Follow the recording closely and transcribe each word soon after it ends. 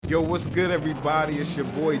Yo, what's good, everybody? It's your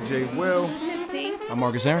boy Jay Will, Miss T. I'm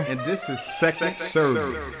Marcus Aaron. and this is Second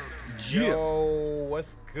Service. Yo,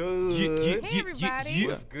 what's good? Hey, everybody.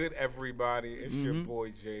 What's good, everybody? It's your boy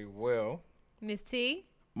Jay Will. Miss T.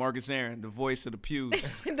 Marcus Aaron, the voice of the pews.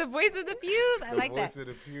 The voice of the pews. I like The voice that. of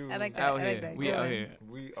the pews. I like that. Out I like here. that. We Good out one. here.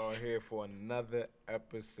 We are here for another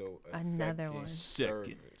episode of Another Second one.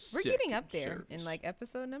 Service. We're getting up there Service. in like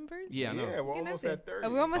episode numbers. Yeah, I know. Yeah, we're Getting up almost there. at 30. Oh,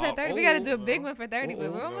 we're almost at 30. We got to do a big one for 30,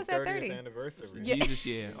 but we're almost at 30. 30th anniversary. Yeah. Jesus,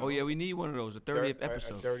 yeah. Oh, yeah, we need one of those, a 30th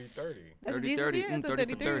episode. 30. That's 30, Jesus 30, year? I thought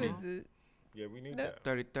 30 for 33 30. was it. Yeah, we need No. that.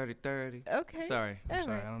 30, 30, 30. Okay. Sorry. I'm All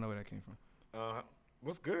sorry. right. I don't know where that came from.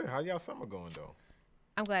 What's good? How y'all summer going, though?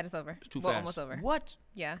 I'm glad it's over. It's too well, fast. almost over. What?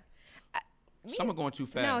 Yeah. Summer going too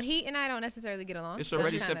fast. No, he and I don't necessarily get along. It's so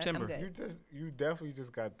already kinda- I'm September. good. You definitely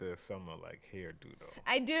just got the summer like hairdo though.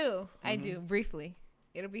 I do. I Mm-hmm. do. Briefly.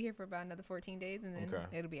 It'll be here for about another 14 days, and then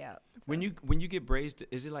Okay. it'll be out. When you get braids,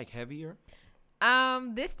 is it like heavier?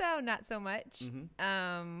 This style not so much.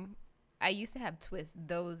 Mm-hmm. I used to have twists.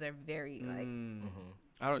 Those are very like.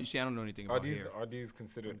 I don't know anything about hair. Are these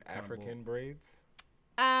considered Kinda African braids?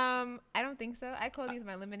 I don't think so. I call these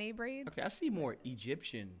my lemonade braids. Okay, I see more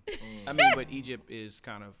Egyptian. I mean, but Egypt is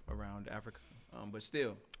kind of around Africa. But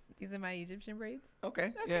still. These are my Egyptian braids.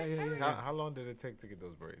 Okay. Yeah. How long did it take to get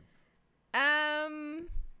those braids?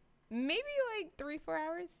 Maybe like 3-4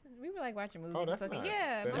 hours. We were like watching movies. Oh, that's and not. talking.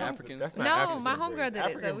 Yeah, that- my that's, Africans. that's not No, African my homegirl braids. did it, so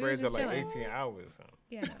African we were braids are just like chilling. 18 hours. So.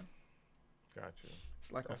 yeah, no. Gotcha.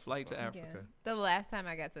 It's like a That's flight to what's up. Yeah. Africa. The last time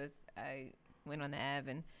I got to it, I went on the Ave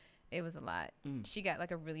and it was a lot. She got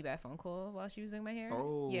like a really bad phone call while she was doing my hair.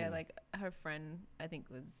 Yeah, Oh. like her friend, I think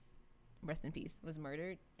was rest in peace, was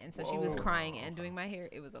murdered, and so she was Whoa. crying and doing my hair.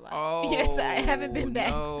 It was a lot. Oh, yes, I haven't been back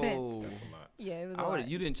no. since. That's a lot. Yeah, it was a lot.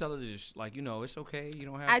 You didn't tell her to just it's okay. You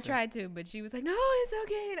don't have. I to. tried to, but she was like, "No, it's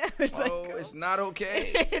okay." And I was like, Oh, it's not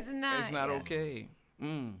okay. it's not. It's not yeah. okay.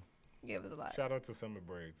 Yeah, it was a lot. Shout out to summer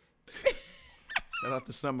braids. Shout out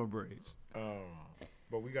to summer braids.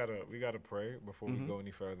 But we gotta pray before we go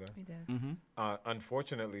any further. We did.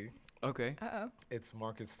 Unfortunately, Okay. Uh-oh. it's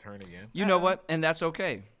Marcus' turn again. You know what? And that's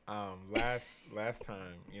okay. Last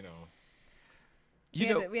time,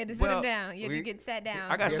 We had to sit him down. You had to get sat down.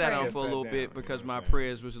 I got Yeah, sat yeah, down get for a sat little down, bit you know because what my I'm saying?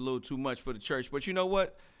 prayers was a little too much for the church. But you know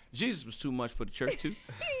what? Jesus was too much for the church too.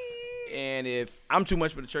 And if I'm too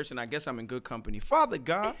much for the church, then I guess I'm in good company. Father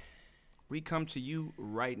God, we come to you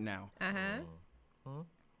right now.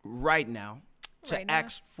 Right now to Right now.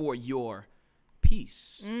 ask for your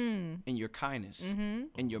peace and your kindness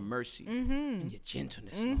and your mercy and your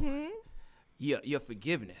gentleness, Lord. Your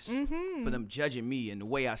forgiveness for them judging me and the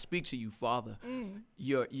way I speak to you, Father.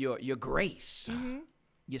 Your grace,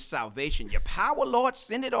 your salvation, your power, Lord,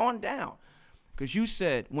 send it on down. Because you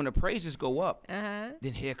said when the praises go up,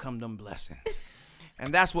 then here come them blessings.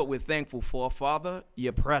 And that's what we're thankful for, Father,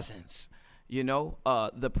 your presence.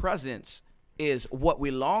 The presence is what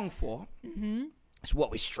we long for. It's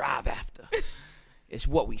what we strive after. It's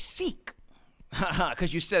what we seek.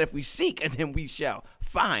 Because you said if we seek, and then we shall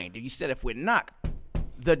find. And you said if we knock,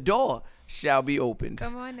 the door shall be opened.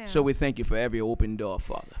 Come on now. So we thank you for every open door,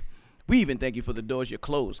 Father. We even thank you for the doors you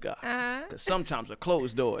closed, God. Uh-huh. Because sometimes a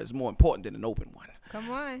closed door is more important than an open one. Come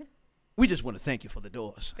on. We just want to thank you for the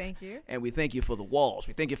doors. Thank you. And we thank you for the walls.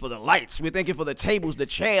 We thank you for the lights. We thank you for the tables, the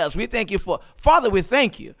chairs. We thank you for, Father, we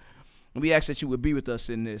thank you. And we ask that you would be with us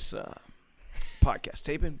in this podcast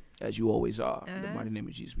taping, as you always are. In the mighty name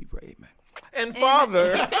of Jesus, we pray. Amen. And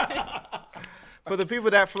Father, for the people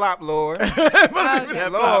that flop, Lord, Okay.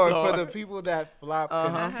 Lord, for the people that flop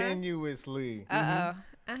continuously,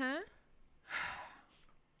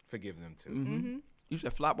 forgive them too. You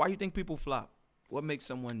said flop. Why you think people flop? What makes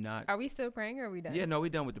someone not? Are we still praying or are we done? Yeah, no, we're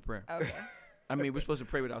done with the prayer. Okay. I mean, we're supposed to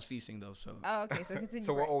pray without ceasing, though. So Oh, okay. So continue.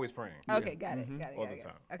 So we're praying. always praying. Okay, got it. Got it. All got the it, got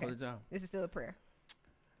time. it. Okay. all the time. This is still a prayer.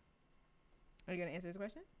 Are you gonna answer this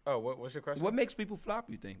question? Oh, what's your question? What makes people flop?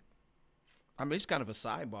 You think? I mean, it's kind of a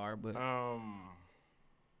sidebar, but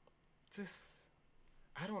just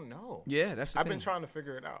I don't know. yeah, that's. The I've thing. been trying to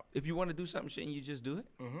figure it out. If you want to do something, shouldn't you just do it?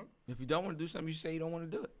 If you don't want to do something, you say you don't want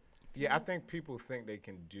to do it. Yeah, I think people think they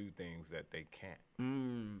can do things that they can't,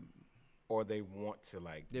 or they want to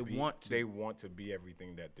They want to. They want to be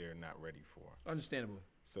everything that they're not ready for. Understandable.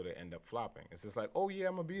 So they end up flopping. It's just like, oh yeah,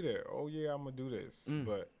 I'm gonna be there. Oh yeah, I'm gonna do this.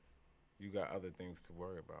 But you got other things to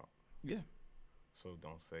worry about. Yeah, So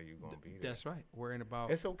don't say you're gonna be there. that's right. Worrying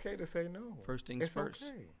about It's okay to say no. First things it's first.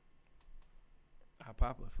 Okay. our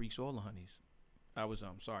Papa freaks all the honeys. I was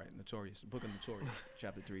sorry, Notorious, Book of Notorious,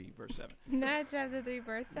 chapter 3, verse 7. Not chapter 3,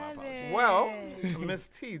 verse 7. Well, Miss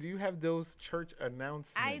T, do you have those church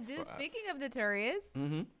announcements? I do. for us? Speaking of notorious,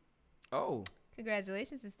 Oh,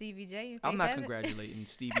 Congratulations to Stevie J. I'm not congratulating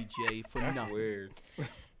Stevie J for That's nothing. weird.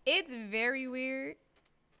 It's very weird.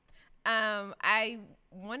 I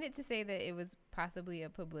wanted to say that it was possibly a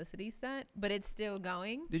publicity stunt, but it's still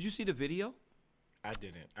going. Did you see the video? I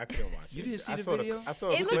didn't. I couldn't watch it. You didn't see I the saw video? I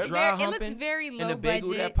saw It the looks clip. very low and the bagel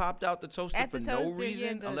budget. that popped out the toaster At for the no toaster,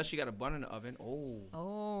 reason, yeah, unless she got a bun in the oven. Oh.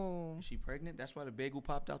 Oh. Is she pregnant? That's why the bagel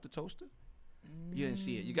popped out the toaster? You didn't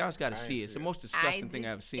see it. You guys got to I see didn't it. It's see the it. most disgusting thing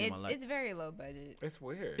I've ever seen in my life. It's very low budget. It's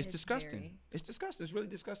weird. It's It's disgusting. very- It's disgusting. It's really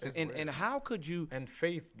disgusting. It's And weird. how could you? And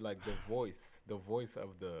Faith, like the voice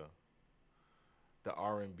of the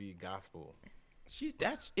R&B gospel.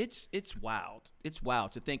 It's wild. It's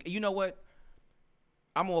wild to think. You know what?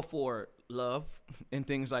 I'm all for love and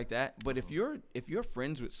things like that. But if you're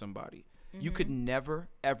friends with somebody, you could never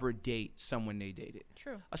ever date someone they dated.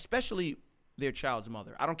 True. Especially their child's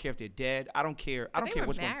mother. I don't care if they're dead. I don't care. I But don't they care were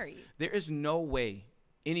what's going. married. There is no way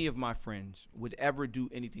any of my friends would ever do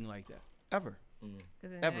anything like that. Ever.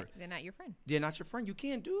 Because Ever. they're not your friend. They're not your friend. You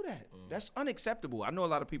can't do that. That's unacceptable. I know a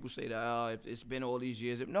lot of people say that, oh, if it's been all these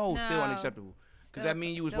years. No, still No. unacceptable. Because Still- that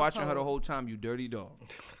means you was still watching her the cold. whole time, you dirty dog.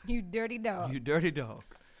 You dirty dog. You dirty dog.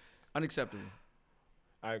 Unacceptable.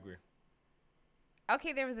 I agree.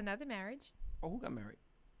 Okay, there was another marriage. Oh, who got married?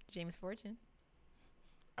 James Fortune.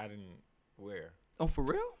 I didn't. Where? Oh, for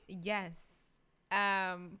real? Yes.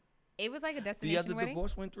 It was like a The destination other wedding.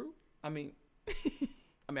 divorce went through? I mean,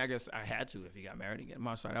 I guess I had to if he got married again.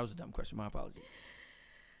 I'm sorry, that was a dumb question. My apologies.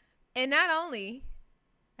 And not only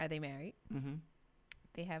are they married, Mm-hmm.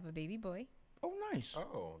 they have a baby boy. Oh, nice.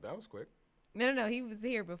 Oh, that was quick. No, he was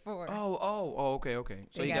here before. Oh, okay.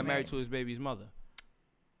 So They he got got married married. to his baby's mother.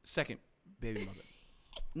 Second baby mother.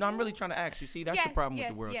 No, I'm really trying to ask. You see, that's the problem with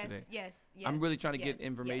the world today. Yes. I'm really trying to get yes,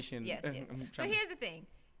 information. Yes. I'm So trying to- here's the thing.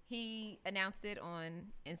 He announced it on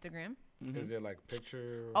Instagram. Mhm. Is there like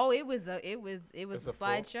picture? Oh, it was a It's a full-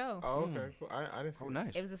 slideshow. Oh, okay. Cool. I didn't see. Oh, it.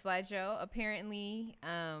 nice. It was a slideshow. Apparently,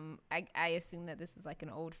 I assume that this was like an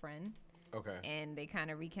old friend, Okay. and they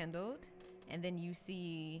kind of rekindled. And then you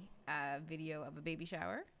see a video of a baby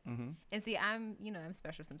shower. Mm-hmm. And see, I'm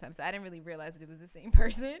special sometimes, so I didn't really realize that it was the same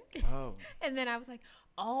person. Oh. And then I was like,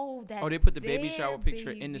 oh, that's Oh, they put the baby their shower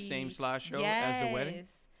picture in the same baby. slideshow as the wedding?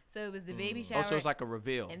 Yes. So it was the baby shower. Oh, so it's like a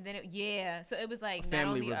reveal. And then so it was like, A not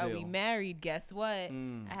family only are we reveal. married, guess what?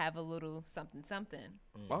 Mm. I have a little something.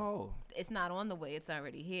 Oh. It's not on the way; it's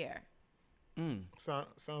already here. Mm.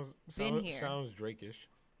 Sounds here. sounds Drake-ish.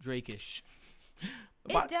 Drake-ish.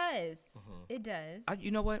 It But does. It does. you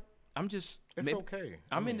know what? I'm just. It's maybe- okay.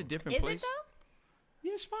 I'm in a mean, different Is place. it though?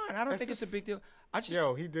 Yeah, it's fine. I don't It's think it's a just- big deal. I just.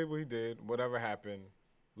 Yo, he did what he did. Whatever happened,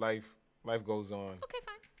 life goes on. Okay,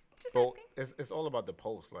 fine. Just But asking. it's all about the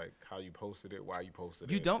post, like how you posted it, why you posted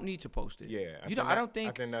You it. don't need to post it. Yeah. I don't think.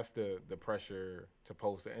 I think that's the pressure to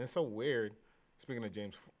post it, and it's so weird. Speaking of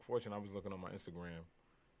James Fortune, I was looking on my Instagram,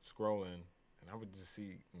 scrolling, and I would just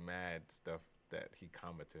see mad stuff that he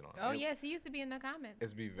commented on. Oh It- yes, he used to be in the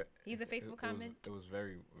comments. He's a faithful comment. It was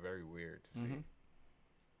very, very weird to see. Mhm.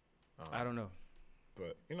 I don't know.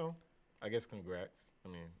 But I guess congrats. I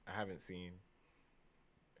mean, I haven't seen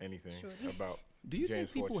anything Sure. about. Do you James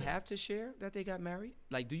think people Fortune. have to share that they got married?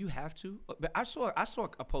 Like, do you have to? But I saw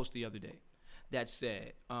a post the other day that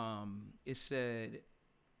said, it said,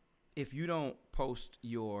 if you don't post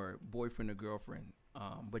your boyfriend or girlfriend,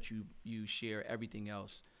 but you share everything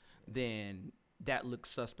else, then that looks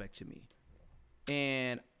suspect to me.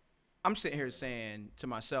 And I'm sitting here saying to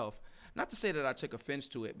myself, not to say that I took offense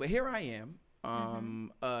to it, but here I am. I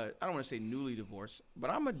don't want to say newly divorced, but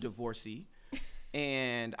I'm a divorcee.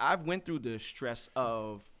 And I've went through the stress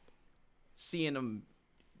of seeing them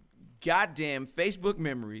goddamn Facebook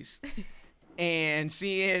memories and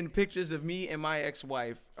seeing pictures of me and my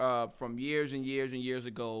ex-wife from years and years and years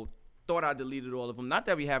ago. Thought I deleted all of them. Not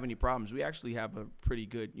that we have any problems. We actually have a pretty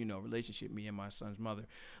good, relationship, me and my son's mother.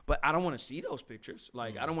 But I don't want to see those pictures.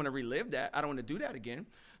 Like, I don't want to relive that. I don't want to do that again.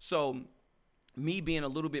 So me being a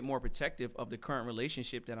little bit more protective of the current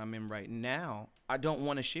relationship that I'm in right now, I don't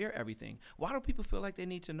want to share everything. Why do people feel like they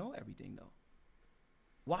need to know everything, though?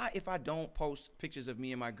 Why, if I don't post pictures of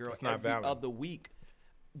me and my girl It's not every valid. other week,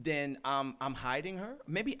 then I'm hiding her?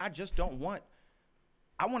 Maybe I just don't want.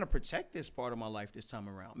 I want to protect this part of my life this time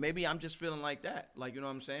around. Maybe I'm just feeling like that. Like, you know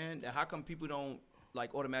what I'm saying? How come people don't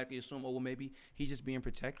like automatically assume, oh, well, maybe he's just being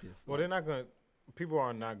protective? Well, people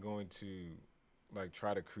are not going to like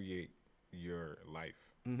try to create your life.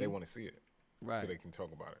 They want to see it, Right. so they can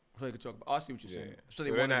talk about it. So they could talk about. I see what you're Yeah. saying. So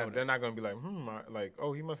they they're want to know not. They're not going to be like,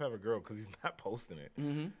 oh, he must have a girl because he's not posting it.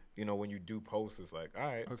 Mm-hmm. When you do post, it's like, all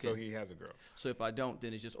right, so Okay. he has a girl. So if I don't,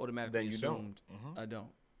 then it's just automatically Then you don't. assumed I don't.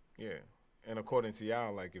 Yeah. and according to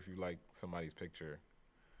y'all, like if you like somebody's picture,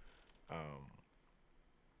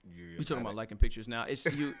 We talking about liking pictures now.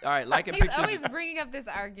 It's you. All right, liking He's pictures. always bringing up this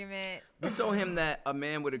argument. We told him that a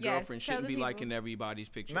man with a Yes, girlfriend tell shouldn't the be people. liking everybody's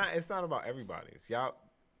picture. Nah, it's not about everybody's. Y'all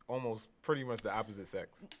almost pretty much the opposite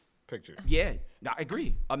sex picture. Yeah, I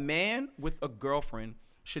agree. A man with a girlfriend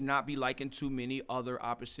should not be liking too many other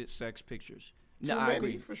opposite sex pictures. Too I many,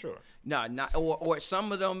 agree. for sure. Nah, not or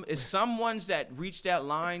some of them is some ones that reach that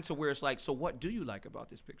line to where it's like, so what do you like about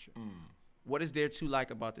this picture? What is there to like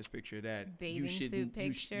about this picture that Bathing you should suit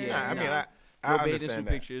picture. Yeah, I mean, no. I No bathing understand suit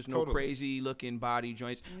that. pictures, no Totally. crazy looking body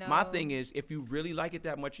joints. My No. thing is, if you really like it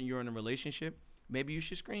that much and you're in a relationship, maybe you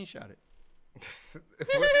should screenshot it.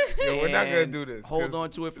 Yo, we're not gonna And do this. Hold 'cause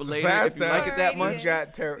on to it for later. last If you like it that time- much, This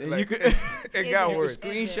got terrible. and you could- it got did. worse.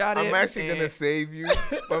 screenshot it. I'm actually gonna and- save you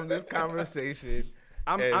from this conversation.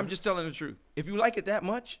 I'm just telling the truth. If you like it that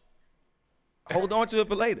much, hold on to it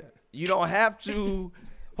for later. You don't have to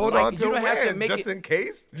Hold like, on to you don't have to when? make Just it. in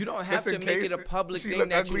case. You don't have Just to in make it case a public she thing look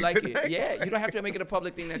that you ugly like today. it. Yeah, you don't have to make it a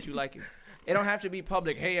public thing that you like it. It don't have to be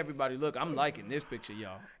public. Hey, everybody, look, I'm liking this picture,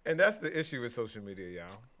 y'all. And that's the issue with social media,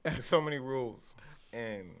 y'all. There's so many rules,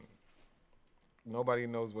 and nobody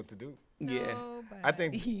knows what to do. Yeah. I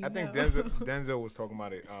think Nobody Denzel was talking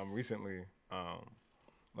about it recently,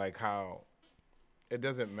 like how it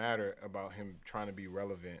doesn't matter about him trying to be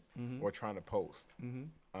relevant or trying to post.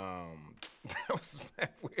 That was mad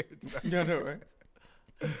weird. Son. No, no, right?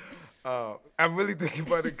 I'm really thinking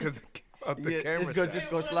about it because the camera it's gonna shot. just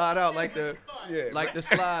go slide out like the Yeah, like the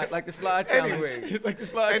slide challenge. Anyways. It's like the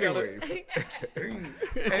slide challenge.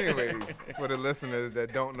 Anyways, for the listeners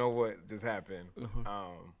that don't know what just happened,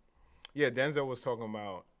 yeah, Denzel was talking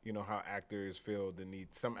about how actors feel the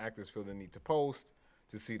need. Some actors feel the need to post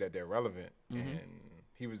to see that they're relevant, and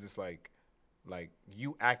he was just like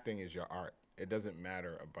you acting is your art. It doesn't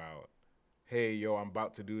matter about, hey, yo, I'm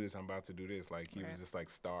about to do this. I'm about to do this. Like he was just like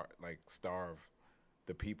starve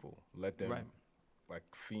the people. Let them Right. like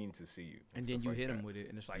fiend to see you. And then stuff you like hit that. him with it,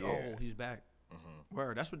 and it's like, Yeah. oh, he's back.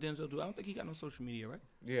 Word. That's what Denzel do. I don't think he got no social media, right?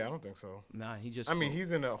 Yeah, I don't think so. Nah, he just. I mean,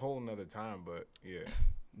 he's in a whole nother time, but yeah.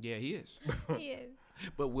 Yeah, he is. He is.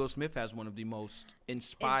 But Will Smith has one of the most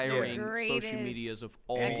inspiring social greatest medias of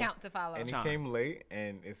all. Account to follow. And he Time. came late,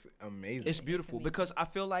 and it's amazing. It's beautiful because I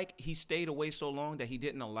feel like he stayed away so long that he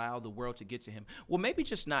didn't allow the world to get to him. Well, maybe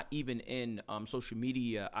just not even in social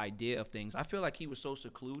media idea of things. I feel like he was so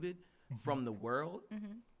secluded from the world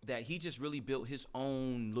that he just really built his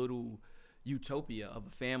own little utopia of a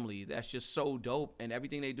family that's just so dope, and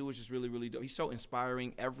everything they do is just really, really dope. He's so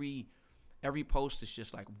inspiring. Every post is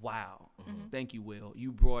just like, wow, thank you, Will.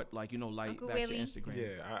 You brought light Uncle back Willie. to Instagram.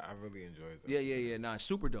 Yeah, I really enjoy it. Yeah. Nah, it's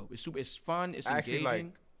super dope. It's fun. It's I actually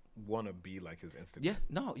engaging. want to be like his Instagram. Yeah,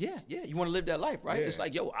 no, yeah. You want to live that life, right? Yeah. It's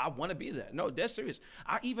like, yo, I want to be that. No, that's serious.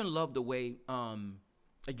 I even love the way,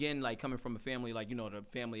 again, like coming from a family, like, the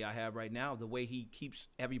family I have right now, the way he keeps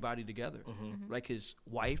everybody together. Like his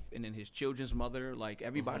wife and then his children's mother, like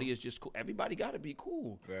everybody is just cool. Everybody got to be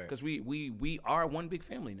cool. Right. Because we are one big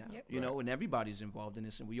family now, Yep. you know, and everybody's involved in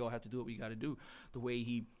this, and we all have to do what we got to do. The way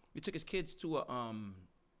he took his kids to a,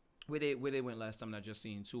 where they went last time I just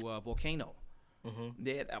seen, to a volcano.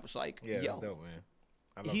 I was like, Yeah, yo, that's dope, man.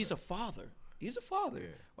 I love he's that. a father. He's a father. Yeah.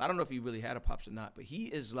 I don't know if he really had a pops or not, but he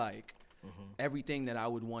is like everything that I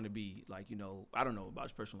would want to be. Like, I don't know about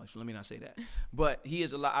his personal life, so let me not say that. But he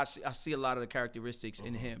is a lot. I see a lot of the characteristics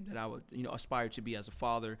in him that I would, aspire to be as a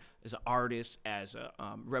father, as an artist, as a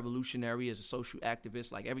revolutionary, as a social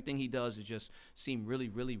activist. Like everything he does is just seem really,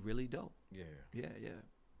 really, really dope. Yeah, Yeah.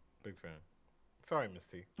 big fan. Sorry, Miss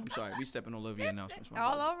T. I'm sorry, we stepping all over your announcements. my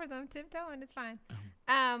All brother. over them, tiptoeing. It's fine.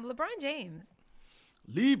 LeBron James.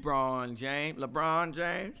 LeBron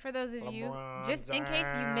James. For those of you, LeBron just in case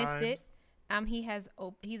you missed it,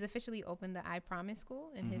 James. he's officially opened the I Promise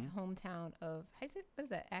School in his hometown of what is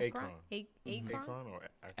that? Akron. Akron. Akron or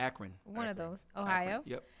Akron. One of Akron. those, Ohio.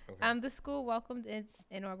 Yep. Okay. The school welcomed its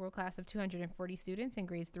inaugural class of 240 students in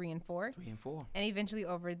grades 3 and 4. 3 and 4. And eventually,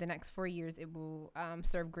 over the next 4 years, it will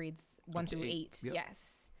serve grades 1 to through 8. 8. Yep. Yes.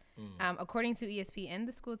 According to ESPN,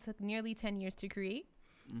 the school took nearly 10 years to create.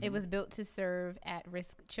 It was built to serve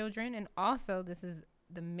at-risk children, and also, this is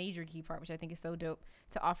the major key part, which I think is so dope,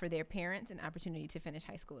 to offer their parents an opportunity to finish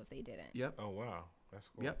high school if they didn't. Yep. Oh wow, that's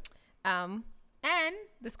cool. Yep. And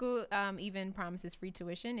the school even promises free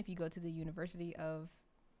tuition if you go to the University of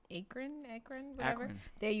Akron, whatever. Akron.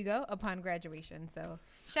 There you go, upon graduation. So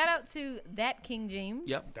shout out to that King James.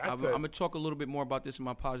 Yep. I'm That's going to talk a little bit more about this in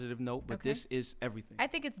my positive note, but Okay. this is everything. I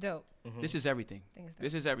think it's dope. This is everything. I think it's dope.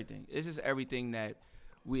 This is everything. This is everything that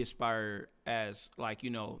we aspire as, like,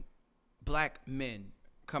 black men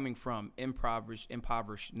coming from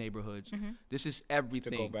impoverished neighborhoods. This is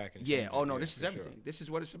everything. To go back and yeah. change Oh it. no, Yeah, this is for everything. sure. This is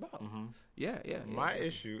what it's about. Yeah. My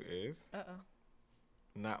issue is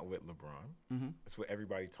not with LeBron. Mm-hmm. It's with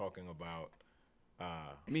everybody talking about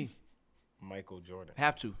Me Michael Jordan.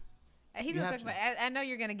 have to. He's You gonna have talk about. I know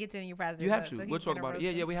you're gonna get to it in your positive. You have thoughts, to. so We'll he's talk gonna about it. roast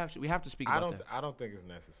Yeah, him. yeah. We have to speak about that. I don't think it's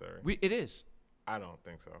necessary. It is. I don't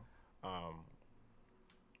think so.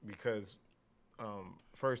 Because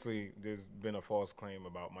firstly, there's been a false claim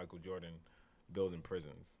about Michael Jordan building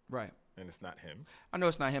prisons, Right. and it's not him. I know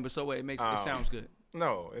it's not him, but so what? It sounds good.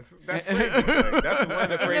 No, that's crazy. Like, that's one of the In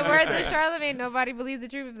the craziest words things. of Charlemagne, nobody believes the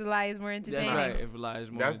truth if the lie is more entertaining. That's right. If lies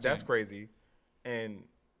more. That's entertaining. crazy, and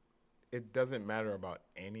it doesn't matter about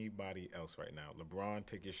anybody else right now. LeBron,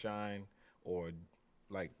 take your shine, or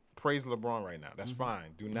like praise LeBron right now. That's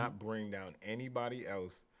fine. Do not bring down anybody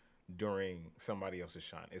else during somebody else's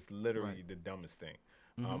shine. It's literally the dumbest thing.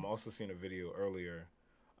 Also seen a video earlier.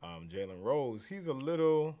 Jalen Rose, he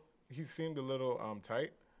seemed a little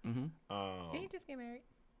tight. Did he just get married?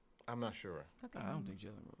 I'm not sure. Okay. I don't think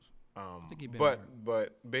Jalen Rose. I think he been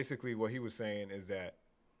But basically what he was saying is that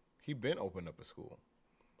he been opened up a school,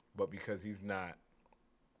 but because he's not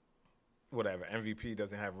whatever MVP,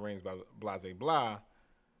 doesn't have rings, blah blah blah,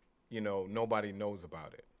 nobody knows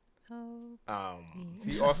about it. Oh.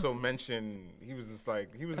 He also mentioned he was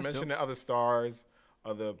mentioning other stars,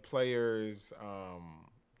 other players.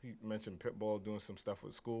 He mentioned Pitbull doing some stuff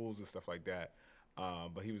with schools and stuff like that.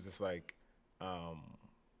 But he was just like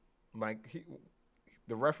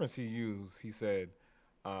the reference he used. He said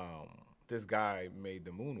this guy made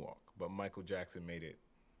the moonwalk, but Michael Jackson made it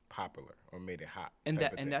popular or made it hot. And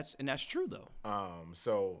that's true though.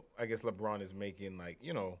 So I guess LeBron is making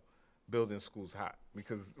building schools hot,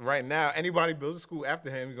 because right now anybody builds a school after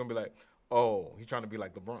him, you're gonna be like, oh, he's trying to be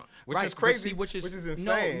like LeBron, which Right, is crazy, see, which is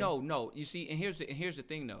insane. No. You see, and here's the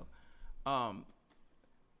thing though.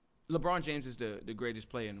 LeBron James is the greatest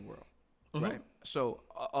player in the world, right? So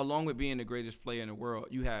along with being the greatest player in the world,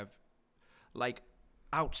 you have like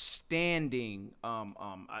outstanding.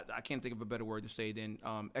 I can't think of a better word to say than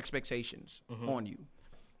expectations on you.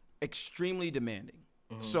 Extremely demanding.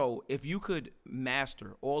 So if you could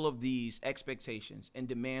master all of these expectations and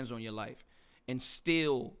demands on your life and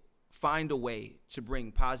still find a way to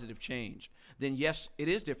bring positive change, then yes, it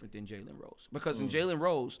is different than Jalen Rose. Because in Jalen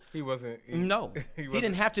Rose, he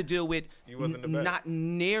didn't have to deal with he wasn't the best. Not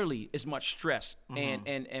nearly as much stress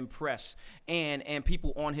and press and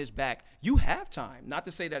people on his back. You have time. Not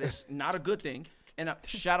to say that it's not a good thing. And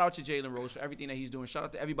shout out to Jalen Rose for everything that he's doing. Shout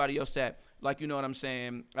out to everybody else that, like, you know what I'm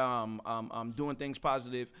saying, doing things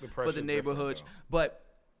positive for the neighborhoods. But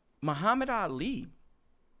Muhammad Ali,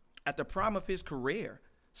 at the prime of his career,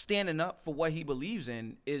 standing up for what he believes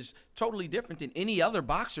in is totally different than any other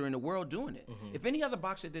boxer in the world doing it. If any other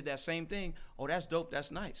boxer did that same thing, oh, that's dope,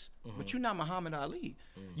 that's nice. But you're not Muhammad Ali.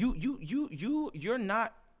 You're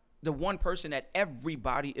not the one person that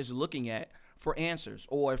everybody is looking at for answers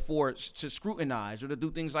or to scrutinize or to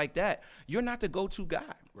do things like that. You're not the go-to guy.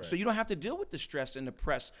 Right. So you don't have to deal with the stress and the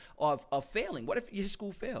press of failing. What if his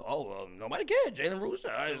school failed? Oh, well, nobody cared. Jalen Rose.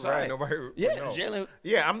 Right. Nobody. Yeah, no. Jalen.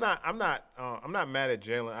 Yeah, I'm not mad at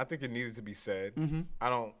Jalen. I think it needed to be said. I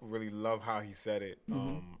don't really love how he said it.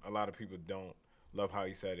 A lot of people don't love how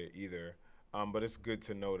he said it either. But it's good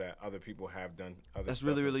to know that other people have done other That's stuff.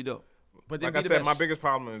 really, really dope. But like I said, my biggest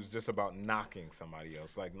problem is just about knocking somebody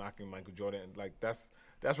else, like knocking Michael Jordan. Like that's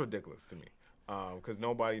ridiculous to me, because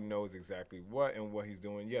nobody knows exactly what he's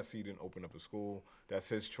doing. Yes, he didn't open up a school. That's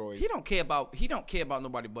his choice. He don't care about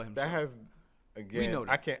nobody but himself. That has, again, We know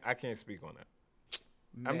that. I can't speak on that.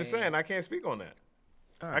 Man. I'm just saying I can't speak on that.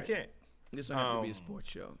 Right. I can't. This don't have to be a sports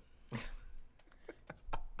show.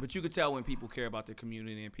 But you could tell when people care about the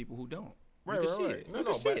community and people who don't. Right, you can right, see right. it. No, you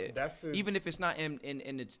can no, see but it. that's it. Even if it's not in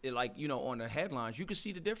it's like, you know, on the headlines, you can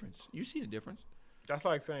see the difference. You see the difference. That's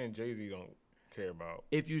like saying Jay-Z don't care about.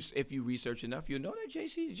 If you research enough, you'll know that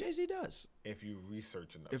Jay-Z does. If you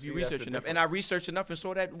research enough. If you See, research that's the enough, difference. and I researched enough and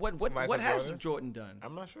saw that what Michael has Jordan? Jordan done?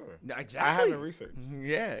 I'm not sure. No, I exactly. haven't researched.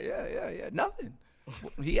 Yeah. Nothing.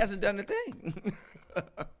 He hasn't done a thing.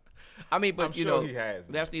 I mean, but I'm you sure know, he has,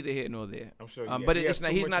 man. that's neither here nor there. I'm sure. But he it's has not.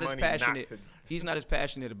 too He's much not as money not passionate. to- He's not as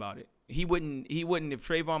passionate about it. He wouldn't. If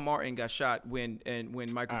Trayvon Martin got shot when Michael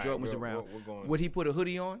All right, Jordan was around, we're going- would he put a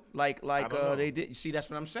hoodie on like don't know. they did? You see, that's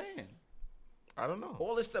what I'm saying. I don't know.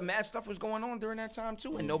 All this mad stuff was going on during that time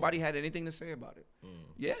too, and nobody had anything to say about it.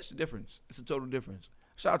 Yeah, it's a difference. It's a total difference.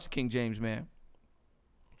 Shout out to King James, man.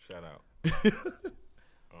 Shout out.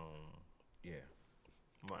 Yeah,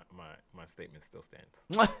 my statement still stands.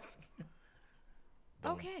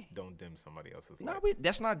 don't dim somebody else's No, light.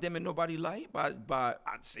 that's not dimming nobody light. But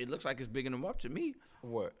it looks like it's bigging them up to me.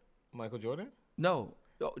 What? Michael Jordan? No,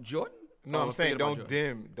 Jordan. No, Oh, I'm saying thinking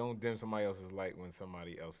about don't dim somebody else's light when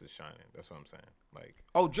somebody else is shining. That's what I'm saying. Like,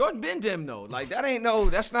 Oh, Jordan been dim though. Like that ain't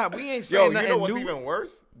that's not. We ain't yo, saying you nothing know what's new. even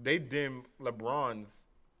worse? They dim LeBron's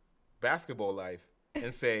basketball life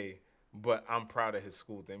and say, "But I'm proud of his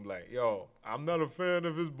school thing." Be like, yo, I'm not a fan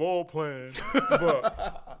of his ball playing,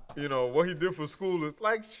 but you know what he did for school is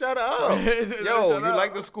like, shut up, yo. Shut You up.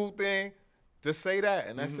 like the school thing? Just say that,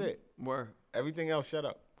 and that's it. Word. Everything else, shut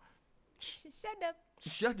up. Shut up.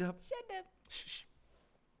 Shut up. Shut up. Shh.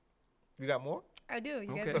 You got more? I do.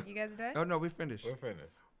 You Okay. guys. You guys done? Oh no, we finished. We're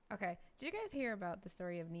finished. Okay. Did you guys hear about the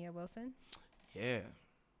story of Nia Wilson? Yeah.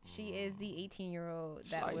 She is the 18-year-old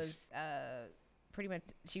that Slice. was pretty much,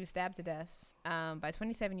 she was stabbed to death by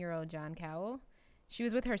 27-year-old John Cowell. She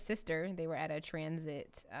was with her sister. They were at a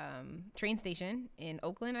transit train station in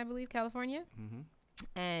Oakland, I believe, California. Mm-hmm.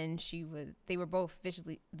 And they were both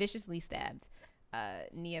viciously stabbed.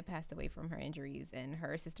 Nia passed away from her injuries, and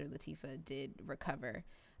her sister Latifah did recover.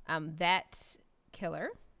 That killer,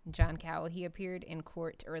 John Cowell, he appeared in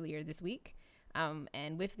court earlier this week.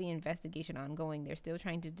 And with the investigation ongoing, they're still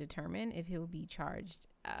trying to determine if he'll be charged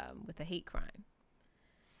with a hate crime.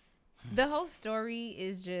 The whole story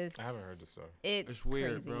is just... I haven't heard the story. It's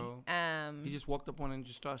weird, crazy. bro. He just walked up on her and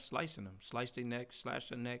just started slicing them. Sliced their neck, slashed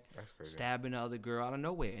her neck, That's crazy. stabbing the other girl out of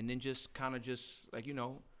nowhere. And then just kind of just, like,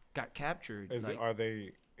 got captured. Is like,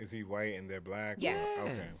 is he white and they're black? Yes. Or-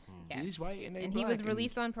 okay. Yes. He's white and they And black. he was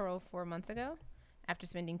released on parole 4 months ago after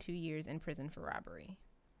spending 2 years in prison for robbery.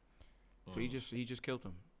 So he just killed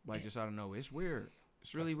him, like, just out of nowhere. It's weird.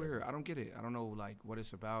 It's really weird. I don't get it. I don't know, like, what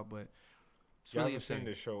it's about, but it's Y'all really ever seen insane.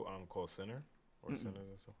 this show called Sinner? Or Sinners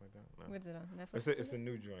or stuff like that? No. What's it on Netflix? It's a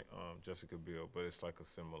new joint, Jessica Biel, but it's like a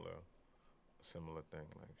similar thing.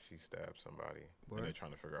 Like she stabbed somebody and they're Word.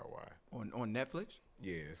 trying to figure out why. On Netflix?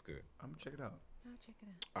 Yeah, it's good. I'm going to check it out. I'll check it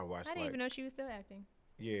out. I watched I didn't even know she was still acting.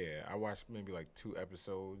 Yeah, I watched maybe like 2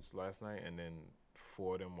 episodes last night, and then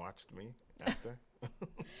 4 of them watched me after.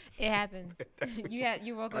 It happens.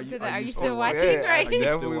 You woke Are up you- to that. are Are you you still still watching? watching? Yeah, Right? I Are you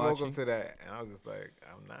still definitely woke watching? up to that, and I was just like,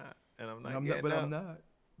 I'm not getting but up. I'm not.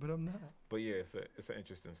 But I'm not. But yeah, it's an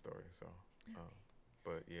interesting story. So,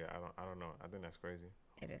 but yeah, I don't know. I think that's crazy.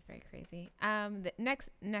 It is very crazy. The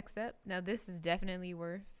next up. Now this is definitely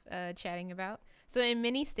worth chatting about. So in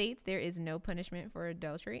many states there is no punishment for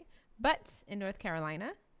adultery, but in North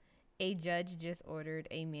Carolina, a judge just ordered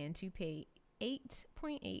a man to pay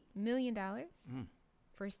 $8.8 million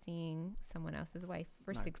for seeing someone else's wife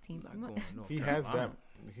for 16 Not months. going to North He has Carolina.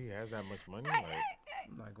 that. He has that much money. Like,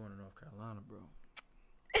 I'm not going to North Carolina, bro.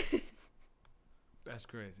 That's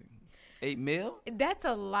crazy. 8 mil? That's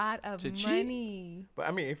a lot of To cheat? money. but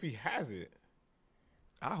I mean, if he has it,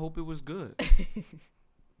 I hope it was good.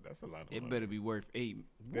 that's a lot of It money. better be worth 8.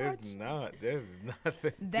 There's nothing. That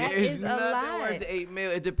There's is a nothing lot. worth 8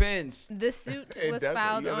 mil. It depends. The suit It was doesn't.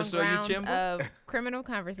 filed You ever on saw your grounds chamber? of criminal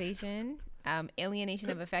conversation,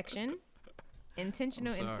 alienation of affection,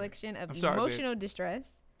 intentional I'm sorry. infliction of I'm sorry, babe. emotional distress,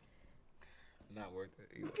 Not worth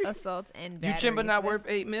it either. assault, and You battery. chimba not So worth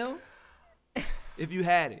 8 mil? If you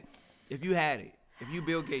had it. If you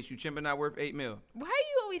Bill Gates, you chimba not worth 8 mil. why are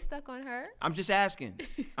you always stuck on her? I'm just asking.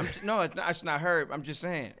 No, it's not her. I'm just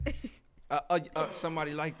saying.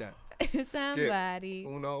 Somebody like that. Somebody.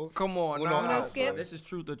 Uno's. Come on, Uno nah, Uno out. skip. bro. This is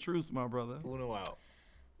the truth, my brother. Uno out.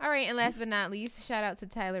 All right, and last but not least, shout out to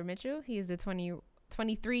Tyler Mitchell. He is the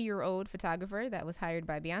 23-year-old photographer that was hired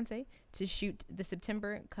by Beyonce to shoot the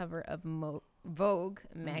September cover of Vogue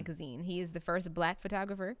magazine. He is the first black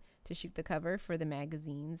photographer to shoot the cover for the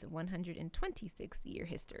magazine's 126-year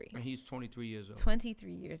history. And he's 23 years old.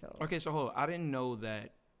 23 years old. Okay, so hold on. I didn't know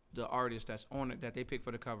that the artist that's on it, that they pick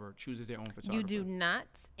for the cover, chooses their own photographer. You do not.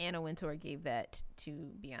 Anna Wintour gave that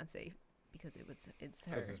to Beyonce because it's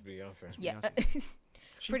her. Because it's Beyonce. Yeah.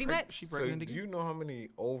 She pretty much. She So pregnant do again? you know how many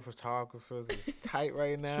old photographers is tight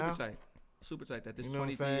right now? Super tight. That this You know what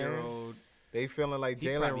I'm saying? 23-year-old. They feeling like He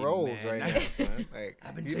Jalen probably Rose mad. right now, son. Like,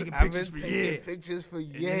 I've been you- taking I've pictures been for taking years. pictures for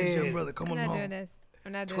Young years. brother, come I'm on not home. doing this.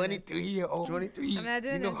 I'm not doing this. 23-year-old. 23. I'm not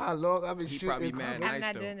doing You know this. how long I've been He shooting probably mad covers? I'm nice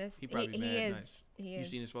not though. doing this. He probably he mad is. nice. He You is.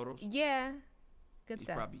 seen his photos? Yeah. Good He's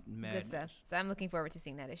stuff. probably mad Good stuff. nice. So I'm looking forward to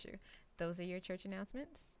seeing that issue. Those are your church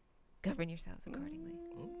announcements. Govern yourselves accordingly.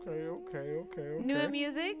 Okay. New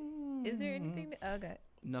music? Is there anything that... Oh, God.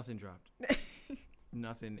 Nothing dropped.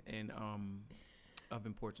 Nothing of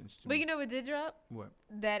importance to But me. you know what did drop? What?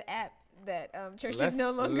 That app that churches Let's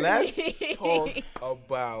no longer let's need. talk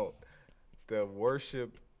about the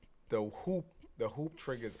worship, the hoop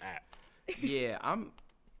triggers app. Yeah,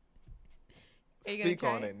 Are you gonna Speak try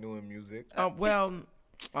on it? it, New in Music. Well,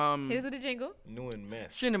 Here's with the jingle. New in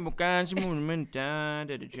Mess. I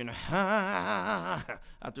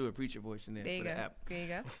threw a preacher voice in there There you for go. the app. There you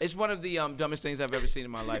go. It's one of the dumbest things I've ever seen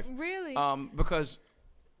in my life. Really? Because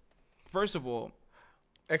first of all,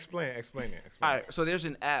 Explain it. all right, so there's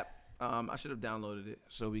an app. I should have downloaded it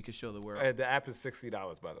so we could show the world. The app is $60,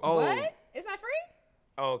 by the way. Oh. What? It's not free?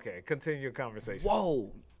 Oh, okay. Continue your conversation.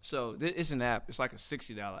 Whoa! So it's an app. It's like a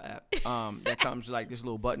 $60 app that comes like this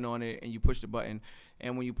little button on it, and you push the button,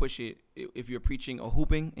 and when you push it, if you're preaching or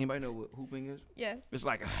hooping, anybody know what hooping is? Yes. It's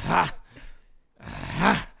like a ha,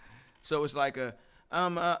 ha. So it's like a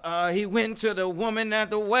he went to the woman at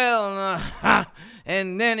the well,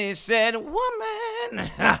 and then he said, "Woman,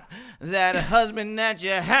 that husband that you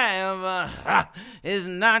have is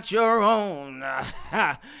not your own.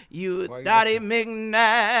 You Why you Dottie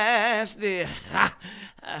McNasty."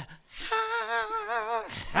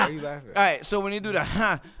 Why are you laughing? All right, so when they do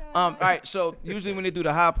the all right, so usually when they do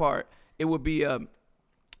the high part, it would be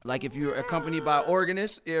like if you're accompanied by an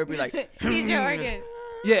organist, it would be like He's your organ.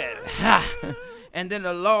 yeah. And then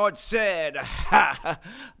the Lord said,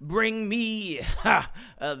 "Bring me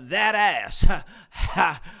that ass."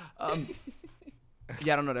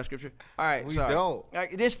 Yeah, I don't know that scripture. All right, We sorry. don't.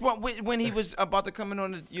 This when he was about to come in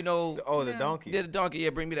on the, The Yeah. donkey. the donkey. Yeah,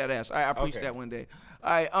 bring me that ass. All right, I preached Okay. that one day.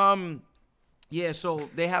 All right, yeah. So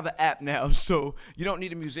they have an app now, so you don't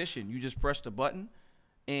need a musician. You just press the button,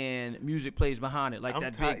 and music plays behind it, like I'm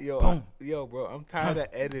that tired, big yo, boom. yo, bro. I'm tired of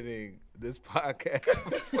editing this podcast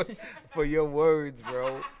for your words,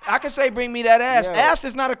 bro. I can say, "Bring me that ass." Yo. Ass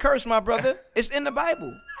is not a curse, my brother. It's in the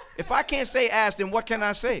Bible. If I can't say ass, then what can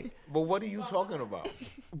I say? But what are you talking about?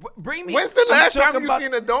 Bring me. When's the I'm last talking time you about-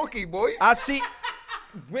 seen a donkey, boy? I see.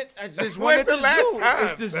 There's one When's at the the last zoo. time,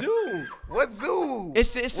 It's the son? zoo. What zoo?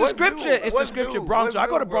 It's the What scripture. zoo? It's the What scripture. zoo? Bronx. What I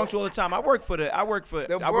go to zoo, Bronx bro? all the time. I work The I work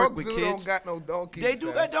Bronx with Zoo kids. don't got no donkeys. They do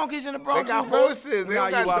son. got donkeys in the Bronx. got Zoo, bro. horses. They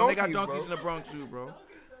don't got They got donkeys, donkeys bro. in the Bronx Zoo, bro.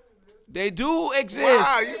 They do exist.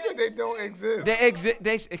 Wow, you said they don't exist. They exist.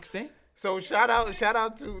 They extinct. So shout out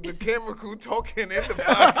to the camera crew talking in the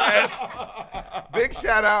podcast. Big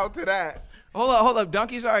shout out to that. Hold up.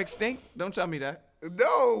 Donkeys are extinct. Don't tell me that.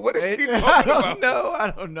 No, what is he I talking don't about? know.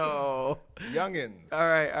 I don't know. Youngins. All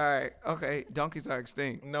right. Okay, donkeys are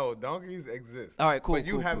extinct. No, donkeys exist. All right, cool, But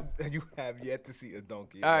you cool, have yet to see a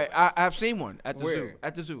donkey. in All right, your life. I've seen one at the zoo. Where?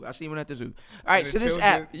 At the zoo, I seen one at the zoo. All right, The so this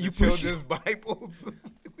children- app, the you push. children's Bibles.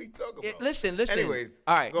 What we talking about? Listen. Anyways,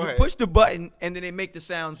 all right, go you ahead. push the button and then they make the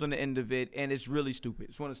sounds on the end of it, and it's really stupid.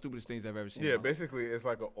 It's one of the stupidest things I've ever seen. Yeah, basically it's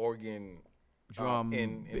like an organ Drum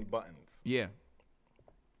in buttons. Yeah.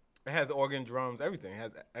 It has organ, drums, everything. It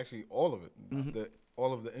has actually all of it. Mm-hmm.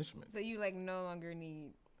 All of the instruments. So you like no longer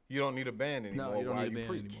need. You don't need a band anymore No, you don't while need a you band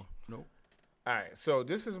preach. anymore. Nope. All right, so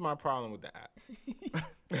this is my problem with the app.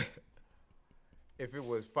 If it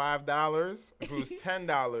was $5, if it was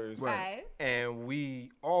 $10, Right. and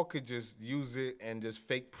we all could just use it and just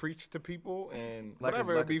fake preach to people and Like a-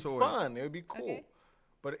 whatever, like it'd be a tour. fun. It would be cool. Okay.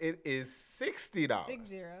 But it is $60.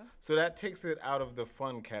 60. So that takes it out of the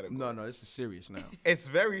fun category. No, this is serious now. It's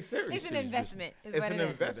very serious. It's an investment. Is It's what an it is.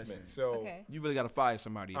 investment. So Okay. You really got to fire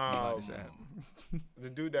somebody if you buy this app. the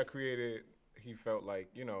dude that created, he felt like,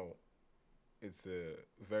 it's a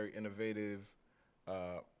very innovative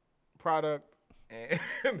product,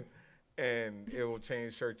 and it will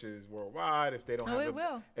change churches worldwide if they don't Oh, have it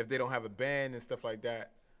will. if they don't have a band and stuff like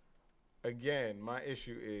that. Again, my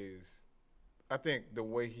issue is, I think the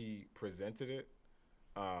way he presented it,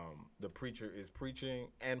 the preacher is preaching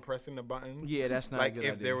and pressing the buttons. Yeah, that's not a like good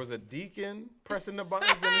if idea. there was a deacon pressing the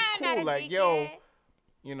buttons, then it's Not cool. a Like, yo,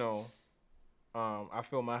 deacon. I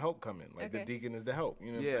feel my help coming. Like the Okay. deacon is the help.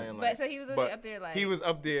 You know what Yeah. I'm saying? But Like, so he was literally up there like. he was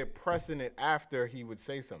up there pressing it after he would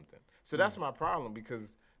say something. So that's my problem,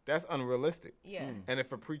 because that's unrealistic. Yeah. And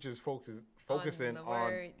if a preacher's focusing the on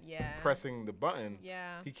word, yeah. pressing the button,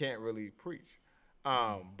 Yeah. he can't really preach.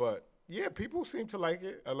 But yeah, people seem to like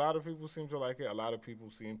it. A lot of people seem to like it. A lot of people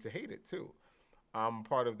seem to hate it too. I'm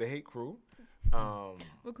part of the hate crew.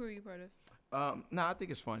 What crew are you part of? No, I think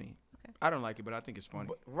it's funny. Okay. I don't like it, but I think it's funny.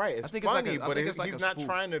 But, right, it's think it's like funny, a- I but think it's like he's a not spoof.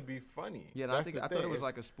 trying to be funny. Yeah, no, That's I the thought thing. it was It's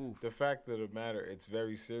like a spoof. The fact of the matter, it's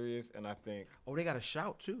very serious, and I think Oh, they got a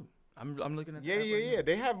shout too. I'm looking at. yeah, the app right now.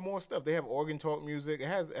 They have more stuff. They have organ talk music. It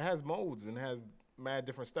has modes and has mad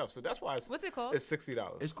different stuff. So that's why What's it called? it's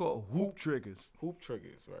 $60. It's called Hoop Triggers. Hoop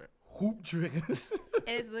Triggers, right? Hoop Triggers.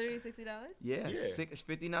 And it's literally $60. Yeah, Yeah. It's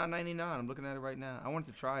 $59.99. I'm looking at it right now. I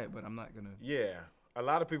wanted to try it, but I'm not gonna. Yeah, a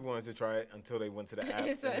lot of people wanted to try it until they went to the app, So and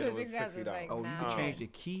it then it was was exactly $60. like, Oh, you nah. can change the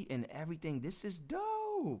key and everything. This is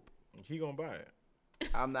dope. He gonna buy it.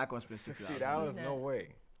 I'm not gonna spend $60? $60. No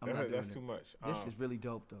way. I'm not doing That's it. too much. This is really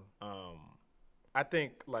dope though. I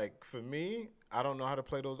think like for me, I don't know how to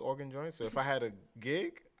play those organ joints. So if I had a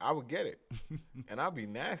gig, I would get it, and I'd be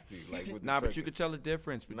nasty like with the Nah, but you triggers. could tell the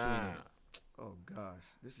difference between Nah. it. Oh gosh,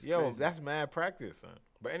 this is Yo, crazy. that's mad practice, son.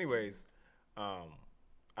 But anyways,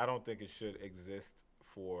 I don't think it should exist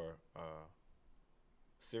for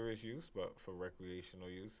serious use, but for recreational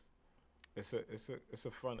use. It's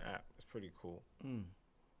a fun app. It's pretty cool.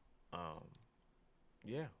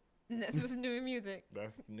 Yeah, That's what's new in music.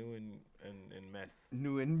 that's new in mess.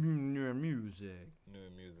 new in music. New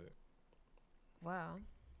in music. Wow.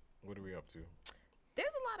 What are we up to? There's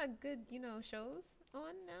a lot of good, shows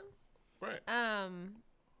on now. Right.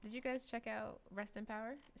 Did you guys check out Rest in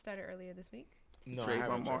Power? It started earlier this week. No, I Trayvon haven't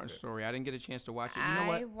Martin checked it. story. I didn't get a chance to watch it. You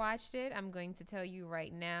know I what? watched it. I'm going to tell you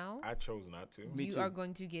right now. I chose not to. Me You too. are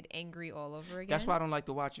going to get angry all over again. That's why I don't like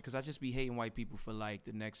to watch it because I just be hating white people for like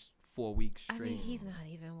the next 4 weeks I straight. mean, he's not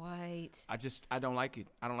even white. I don't like it.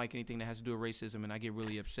 I don't like anything that has to do with racism, and I get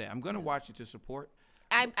really upset. I'm gonna watch it to support.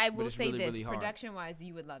 I will it's say really, this: really hard. production-wise,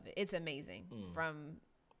 you would love it. It's amazing, from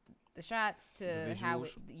the shots to The how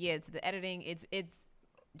visuals. to the editing. It's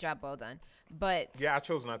job well done. But Yeah, I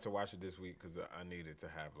chose not to watch it this week because I needed to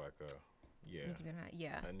have like a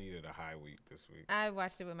yeah. I needed a high week this week. I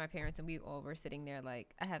watched it with my parents, and we all were sitting there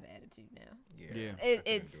like, I have attitude now. Yeah, Yeah. I couldn't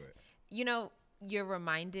It's do it. You're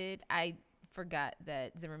reminded. I forgot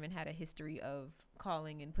that Zimmerman had a history of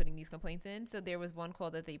calling and putting these complaints in. So there was one call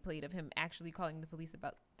that they played of him actually calling the police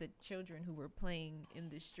about the children who were playing in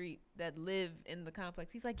the street that live in the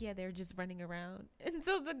complex. He's like, yeah, they're just running around. And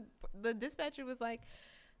so the dispatcher was like,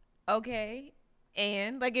 okay.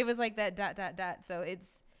 And like, it was like that ... So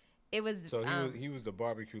it was. So he was the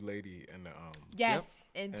barbecue lady and the Yes.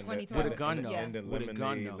 In and the- 2012. With a gun, and the, though. and the With a gun,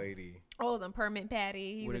 lemonade though. lady. Oh, the permit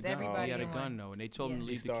patty. He With was a gun. everybody. He had a in gun one. though, and they told him to Yeah.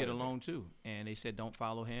 leave He the kid started it. alone too. And they said don't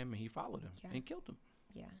follow him, and he followed him Yeah. and killed him.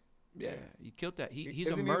 Yeah. Yeah, he killed that. He's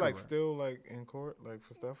Isn't a he murderer. like still like in court like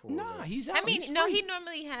for stuff? Or Nah, like, he's out. I mean, He's no, free. he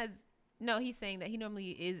normally has. No, he's saying that he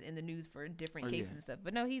normally is in the news for different Oh, cases yeah. and stuff.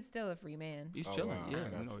 But no, he's still a free man. He's Oh, chilling. wow, I Yeah,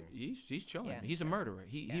 got he's chilling. Yeah. He's a murderer.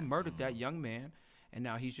 He Yeah. murdered that young man, and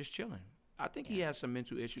now he's just chilling. I think he has some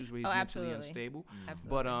mental issues where he's Oh, mentally absolutely. unstable.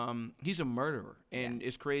 Absolutely. But he's a murderer, and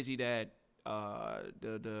it's crazy that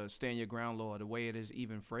the stand your ground law, the way it is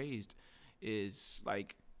even phrased, is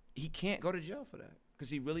like he can't go to jail for that because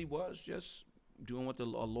he really was just doing what a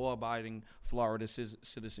law-abiding Florida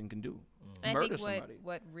citizen can do. And Murder I think somebody.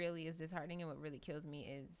 what really is disheartening and what really kills me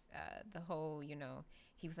is the whole,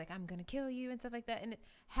 he was like, I'm going to kill you and stuff like that. And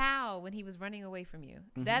how, when he was running away from you?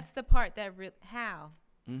 That's the part that how?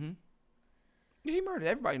 Mm-hmm. Yeah, he murdered.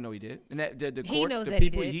 Everybody know he did. And that the He courts, knows the that he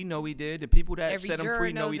people did. he know he did. The people that Every set him juror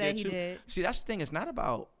free know knows he that did he too. did. See, that's the thing. It's not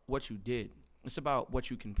about what you did. It's about what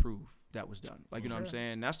you can prove that was done. Like, you know what I'm True.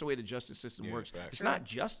 saying? That's the way the justice system Yeah, works. facts. It's True. not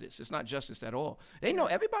justice. It's not justice at all. They know,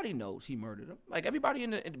 everybody knows he murdered him. Like everybody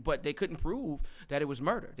but they couldn't prove that it was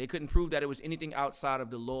murder. They couldn't prove that it was anything outside of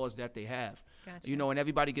the laws that they have. Gotcha. And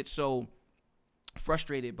everybody gets so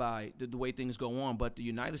frustrated by the way things go on. But the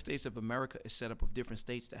United States of America is set up of different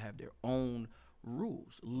states that have their own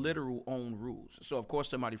rules, literal own rules. So of course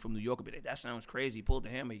somebody from New York would be like, that sounds crazy. He pulled the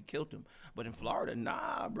hammer, he killed him. But in Florida,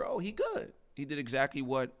 nah, bro, he good. He did exactly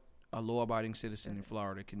what a law-abiding citizen in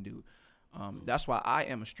Florida can do. That's why I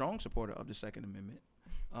am a strong supporter of the Second Amendment.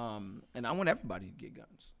 And I want everybody to get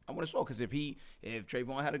guns. I want us all, because if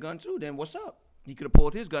Trayvon had a gun too, then what's up? He could have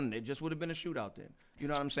pulled his gun and it just would have been a shootout then. You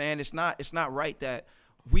know what I'm saying? It's not right that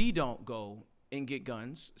we don't go and get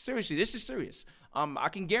guns. Seriously, this is serious. I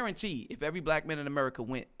can guarantee if every black man in America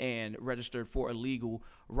went and registered for a legal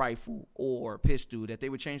rifle or pistol, that they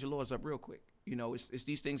would change the laws up real quick. It's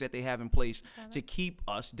these things that they have in place to keep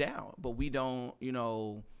us down, but we don't.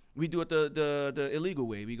 We do it the illegal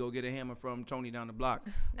way. We go get a hammer from Tony down the block.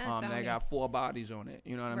 Not That Tony. got 4 bodies on it.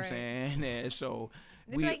 You know what I'm Right. saying? And so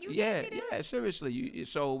They be like, "You can't do this." seriously.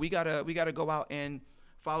 So we gotta go out and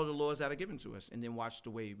follow the laws that are given to us, and then watch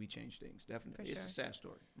the way we change things. Definitely, For it's sure. a sad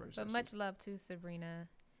story. Very But sad much story. love to Sabrina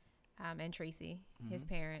and Tracy, his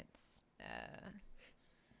parents.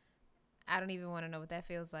 I don't even want to know what that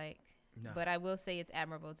feels like. Nah. But I will say it's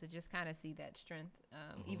admirable to just kind of see that strength,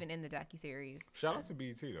 even in the docuseries. Shout out to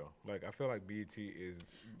BET though. Like I feel like BET is.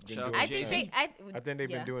 Been Shout out doing to I their think Jay-Z. thing. I think they've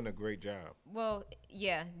yeah. been doing a great job. Well,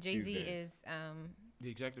 yeah, Jay-Z These days. is The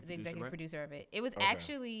executive the producer, executive right? producer of it. It was Okay.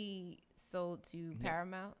 actually sold to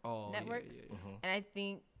Paramount Oh, Networks, yeah. and I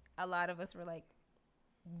think a lot of us were like,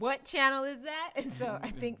 "What channel is that?" And so I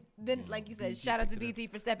think then, like you said, BET shout out to picked it BT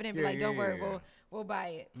for stepping in, and be Yeah, like, "Don't yeah, worry, yeah. we'll buy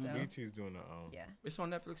it." So BET's doing a yeah, It's on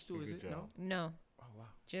Netflix too, A is good it? job. No. no, Oh wow.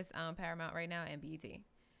 just Paramount right now and BET.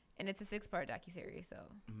 And it's a 6-part docuseries, so.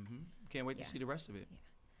 Can't wait Yeah. to see the rest of it. Yeah.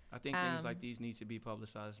 I think things like these need to be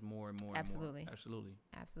publicized more and more. Absolutely. And more. Absolutely.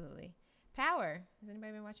 Absolutely. Power. Has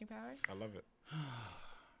anybody been watching Power? I love it.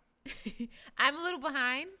 I'm a little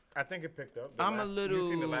behind. I think it picked up. You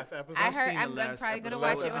seen the last episode? I heard. seen the I'm last probably gonna episode.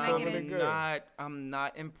 watch it when I get Really in. good. I'm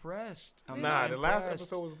not impressed. I'm Nah, not the last impressed.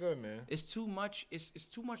 episode was good, man. It's too much. It's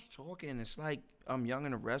too much talking. It's like I'm young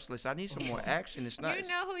and restless. I need some more action. It's not. You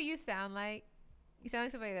know who you sound like? You sound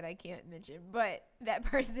like somebody that I can't mention, but that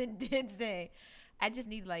person did say, "I just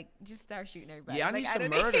need just start shooting everybody." Yeah, I Like, need some don't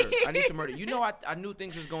murder. I need some murder. You know, I knew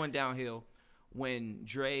things was going downhill when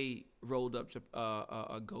Dre rolled up to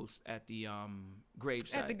a ghost at the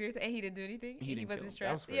gravesite. At the group, and he didn't do anything. He didn't kill wasn't him.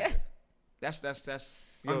 stressed. That was Yeah. crazy. That's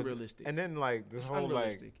Yo, unrealistic. And then this It's whole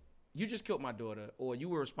unrealistic. You just killed my daughter, or you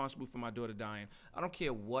were responsible for my daughter dying. I don't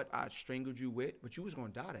care what I strangled you with, but you was gonna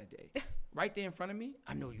die that day, right there in front of me.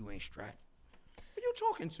 I know you ain't strapped. Who you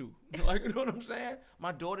talking to? Like, you know what I'm saying?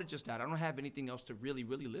 My daughter just died. I don't have anything else to really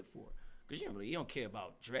live for. Cause you don't care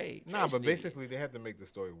about Dre. Nah, Dre's but an idiot. basically they had to make the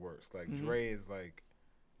story worse. Like Dre is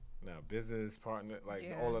business partner,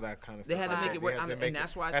 all of that kind of They stuff. had to make it work, They had to and make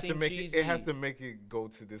that's why it has to seemed make cheesy. It has to make it go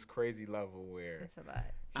to this crazy level where It's a lot.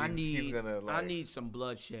 I he's gonna I need some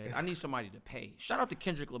bloodshed. I need somebody to pay. Shout out to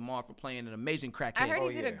Kendrick Lamar for playing an amazing crackhead. I heard Oh,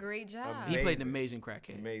 he did yeah. a great job. He played an Amazing. amazing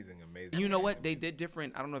crackhead. amazing. You know what? They did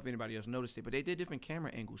different. I don't know if anybody else noticed it, but they did different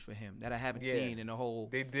camera angles for him that I haven't Yeah. seen in the whole.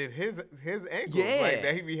 They did his angles Yeah.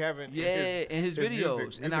 that he be having. In his videos,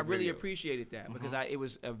 music and I really videos. appreciated that because it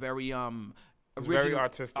was a very It's original, very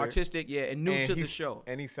artistic. yeah, and new to the show.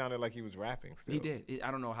 And he sounded like he was rapping still. He did. I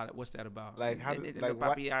don't know what's that about. Like, how It- did- it- like, the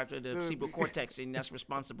what- papi after the cerebral cortex, and that's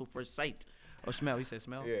responsible for sight or smell. He said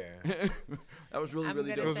smell. Yeah. That was really I'm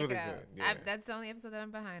really gonna dope. was check really it out. good, yeah. That's the only episode that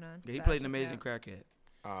I'm behind on. Yeah, he so played I'll an check it amazing out.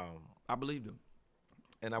 crackhead. I believed him.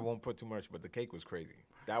 And I won't put too much, but the cake was crazy.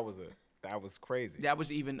 That was crazy. That was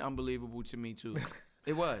even unbelievable to me too.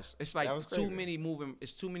 It was. It's like That was too crazy. many moving.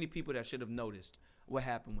 It's too many people that should have noticed what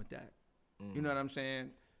happened with that. You know what I'm saying?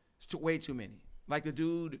 It's way too many. Like the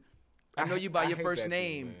dude. I know you by I your hate first that dude,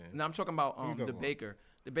 name. man. No, I'm talking about Who you talking the about? baker.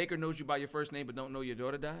 The baker knows you by your first name, but don't know your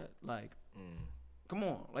daughter died. Like, come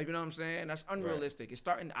on. Like, you know what I'm saying? That's unrealistic. It's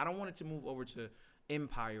starting. I don't want it to move over to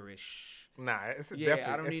Empire-ish. Nah, it's Yeah,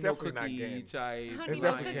 definitely. I don't it's need no definitely not cookie getting. type. I don't It's need like- no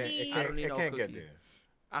definitely can't. cookie. It I can't. don't need It no can't get cookie. there.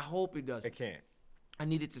 I hope it doesn't. It can't. I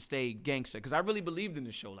need it to stay gangster because I really believed in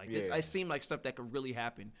the show. Like this, Yeah. it seemed like stuff that could really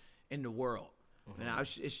happen in the world. And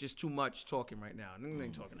it's just too much talking right now. Niggas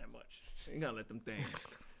ain't talking that much. You gotta let them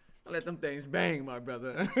things, let them things bang, my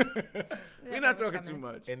brother. We're not that was talking too coming.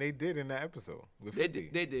 much. And they did in that episode with They 50.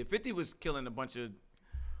 did. They did. 50 was killing a bunch of.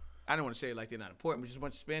 I don't want to say it like they're not important, but just a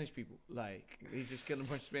bunch of Spanish people. Like he's just killing a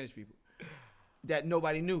bunch of Spanish people that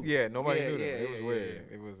nobody knew. Yeah, nobody knew that. yeah, It was yeah, weird.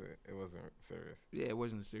 yeah. It wasn't serious. Yeah, it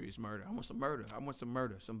wasn't a serious murder. I want some murder. I want some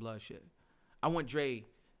murder, some bloodshed. I want Dre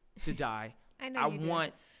to die. I know I you do.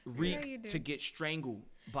 want you Reek do. to get strangled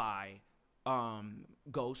by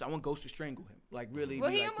Ghost. I want Ghost to strangle him. Like really. Well,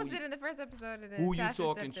 be he like, almost who did in the first episode. And then Who you Tasha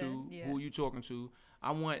talking stepped to? in. Yeah. Who you talking to?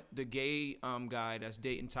 I want the gay guy that's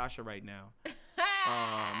dating Tasha right now.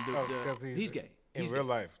 Oh, 'cause he's gay. In He's real gay.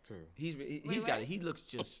 life too. He's Wait, got what? it. He looks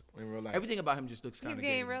just In real life. everything about him just looks kind He's of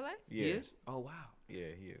gay in real life. Yeah. He is? Oh wow. Yeah,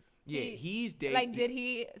 he is. Yeah, He- he's dating. Like, did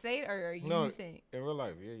he say it or are you No, saying? in real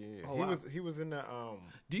life. Yeah. Oh, he wow. was in that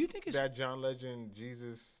Do you think it's that John Legend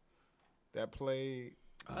Jesus that play.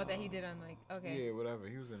 Oh, that he did on like okay. Yeah, whatever.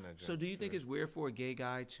 He was in that. so? Do you think it's weird for a gay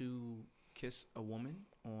guy to kiss a woman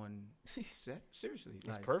on set? Seriously,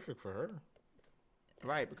 it's like, perfect for her?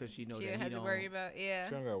 right? Because she know She that didn't he have to don't. worry about yeah.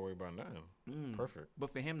 She don't gotta worry about nothing. Mm. Perfect. But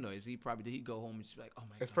for him though, is he probably did he go home and just be like, oh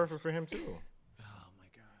my? It's gosh. perfect for him too. Oh my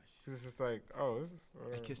gosh! 'Cause it's just like, oh, this is.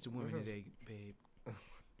 I kissed a woman this is- today, babe. I'm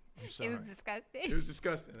It sorry. was disgusting. It was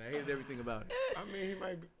disgusting. I hated everything about it. I mean,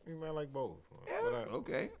 he might like both. Yeah, But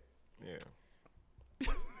okay. yeah.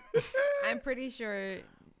 I'm pretty sure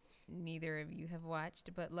neither of you have watched,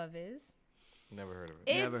 but Love Is. Never heard of it.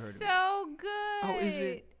 It's Never heard of it. so good. Oh, is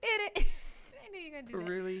it? It is. I knew you were gonna do that.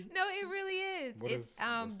 Really? No, it really is. What It's is-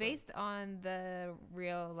 what's that? based on the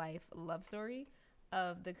real life love story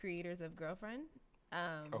of the creators of Girlfriend.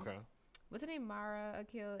 Okay. What's her name? Mara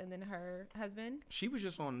Akil, and then her husband. She was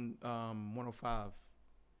just on 105.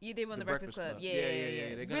 You did one the Breakfast Club. Yeah.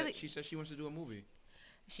 They're gonna, Really, She said she wants to do a movie.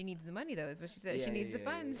 she needs the money though. Is what she said. Yeah, she needs the yeah,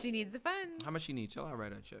 funds. yeah. She needs the funds. How much she needs? Tell her I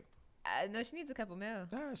write her a check. No, she needs a couple mil.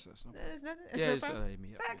 That's no problem. There's nothing. Yeah, no it's problem.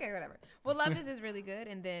 me. Okay, whatever. Well, Love is really good,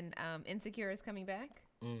 and then Insecure is coming back.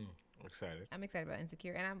 Excited. I'm excited about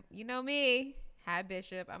Insecure, and you know me, High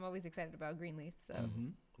Bishop. I'm always excited about Greenleaf. So,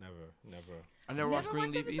 Never I never watched Never watched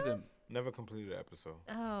Greenleaf episode? either. Never completed an episode.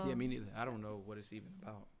 oh, Yeah, me neither. I don't know what it's even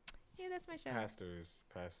about. Yeah, that's my show.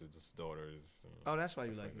 Pastors' daughters. Oh, that's why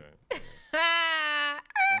you stuff like it. that.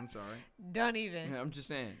 I'm sorry. Don't even. Yeah, I'm just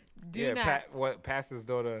saying. Do not. What pastor's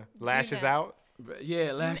daughter lashes not. out? But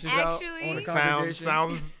yeah, lashes Actually- out on the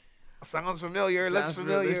Sounds familiar. Looks Sounds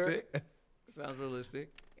familiar. realistic. Sounds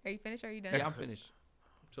realistic. Are you finished? Or are you done? Yeah, I'm finished.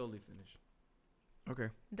 Totally finished. Okay.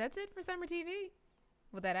 That's it for summer TV.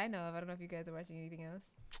 Well, that I know of. I don't know if you guys are watching anything else.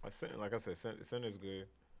 Like I said, Sinner's good.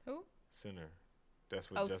 Who? Sinner. That's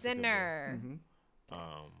what Oh, Jessica Sinner. Mm-hmm. did.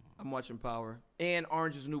 I'm watching Power. And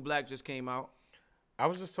Orange is the New Black just came out. I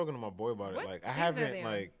was just talking to my boy about What it. Like I season are they haven't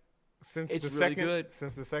on? like since It's the really second good.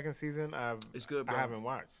 since the second season. It's good, bro. I haven't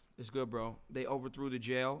watched. It's good, bro. They overthrew the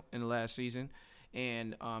jail in the last season,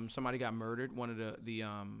 and somebody got murdered. One of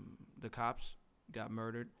the cops got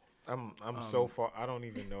murdered. I'm so far. I don't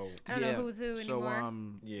even know. I don't know who's who anymore.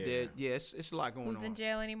 It's a lot going on. Who's in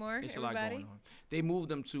jail anymore? It's Everybody? a lot going on. They moved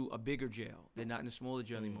them to a bigger jail. They're not in a smaller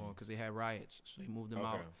jail anymore because they had riots. So they moved them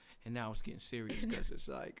out, and now it's getting serious because it's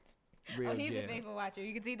like real Oh, he's jail. a faithful watcher.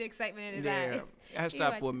 You can see the excitement in his Yeah, eyes. I He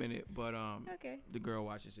stopped for a watches. minute, but Okay. the girl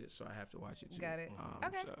watches it, so I have to watch it too. Got it.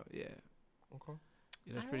 Okay. So yeah, Okay.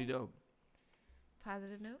 yeah, that's All pretty right. dope.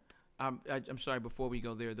 Positive note. I'm sorry. Before we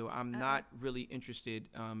go there, though, I'm not really interested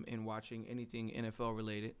in watching anything NFL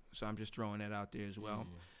related. So I'm just throwing that out there as well.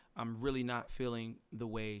 I'm really not feeling the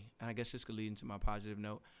way, and I guess this could lead into my positive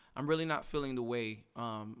note. I'm really not feeling the way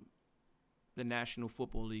the National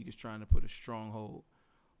Football League is trying to put a stronghold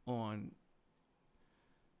on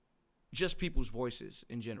just people's voices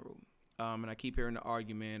in general. And I keep hearing the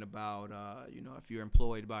argument about, if you're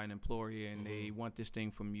employed by an employer and they want this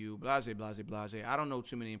thing from you, blase, blase, blase. I don't know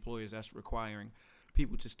too many employers that's requiring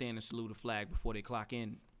people to stand and salute a flag before they clock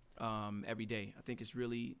in every day. I think it's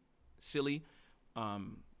really silly.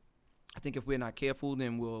 I think if we're not careful,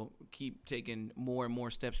 then we'll keep taking more and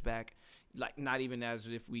more steps back, like not even as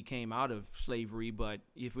if we came out of slavery, but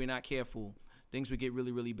if we're not careful, things would get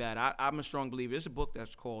really, really bad. I'm a strong believer. There's a book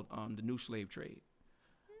that's called The New Slave Trade.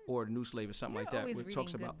 Or The New Slave or something You're like that. always Where it reading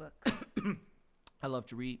talks good about. books. I love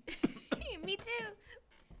to read. Me too.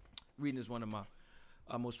 Reading is one of my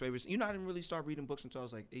most favorites. You know, I didn't really start reading books until I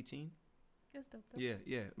was like 18. That's dope. Though.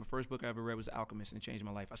 Yeah. My first book I ever read was The Alchemist, and it changed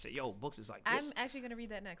my life. I said, yo, books is like this. I'm actually gonna read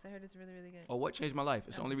that next. I heard it's really, really good. Oh, what changed my life?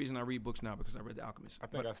 It's the only reason I read books now because I read The Alchemist. I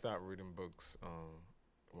think I stopped reading books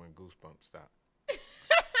when Goosebumps stopped.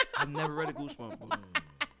 I've never read a Goosebumps book.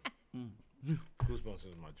 Goosebumps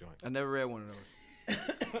is my joint. I never read one of those.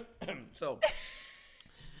 So,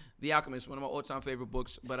 The Alchemist, one of my all-time favorite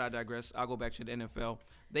books, but I digress. I'll go back to the NFL.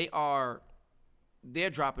 They're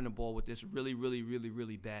dropping the ball with this really, really, really,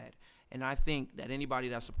 really bad. And I think that anybody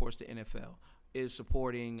that supports the NFL is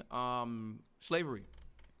supporting slavery,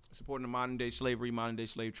 supporting the modern-day slavery, modern-day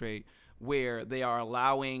slave trade, where they are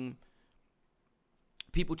allowing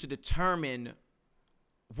people to determine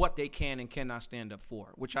what they can and cannot stand up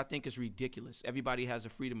for, which I think is ridiculous. Everybody has the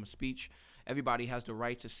freedom of speech. Everybody has the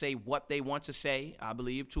right to say what they want to say, I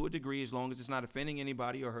believe, to a degree, as long as it's not offending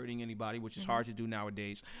anybody or hurting anybody, which is hard to do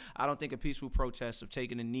nowadays. I don't think a peaceful protest of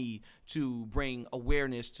taking a knee to bring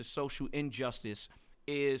awareness to social injustice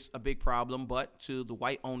is a big problem, but to the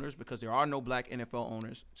white owners, because there are no black NFL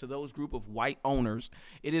owners, to those group of white owners,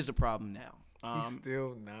 it is a problem now. He's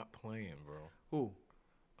still not playing, bro. Who?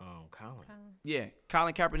 Colin. Yeah,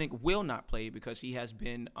 Colin Kaepernick will not play because he has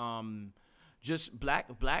been just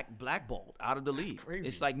blackballed out of the league. Crazy.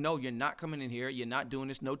 It's like, no, you're not coming in here. You're not doing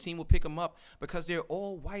this. No team will pick him up because they're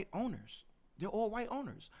all white owners. They're all white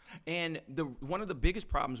owners. And one of the biggest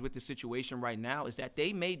problems with the situation right now is that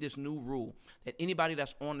they made this new rule that anybody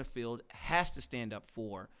that's on the field has to stand up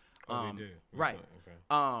for. They did. Right.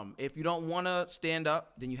 Okay. If you don't want to stand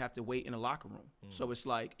up, then you have to wait in the locker room. So it's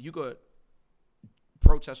like you could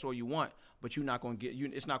protest all you want, but you're not going to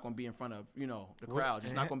get it's not going to be in front of the crowd.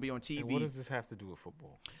 It's not going to be on TV. And what does this have to do with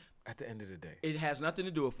football? At the end of the day, it has nothing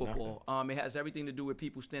to do with football. It has everything to do with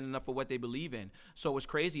people standing up for what they believe in. So what's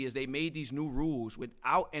crazy is they made these new rules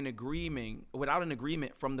without an agreement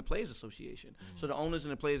from the Players Association. So the owners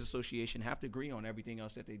and the Players Association have to agree on everything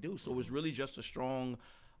else that they do. So it's really just a strong,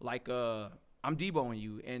 I'm deboing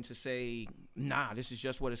you, and to say, nah, this is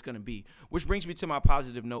just what it's going to be. Which brings me to my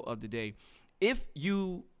positive note of the day. If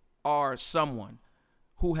you are someone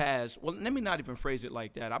who has, well, let me not even phrase it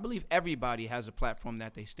like that. I believe everybody has a platform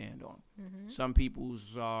that they stand on. Some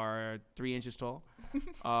people's are 3 inches tall.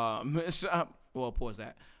 Well, pause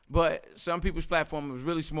that. But some people's platform is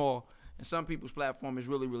really small, and some people's platform is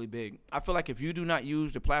really, really big. I feel like if you do not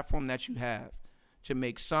use the platform that you have to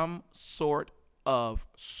make some sort of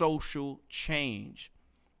social change,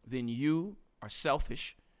 then you are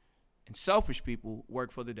selfish, and selfish people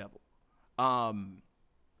work for the devil.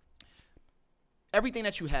 everything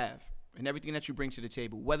that you have and everything that you bring to the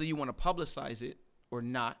table, whether you want to publicize it or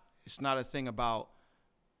not, it's not a thing about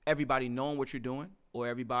everybody knowing what you're doing or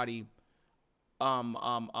everybody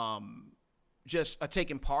just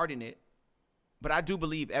taking part in it. But I do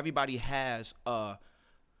believe everybody has a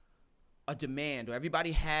demand, or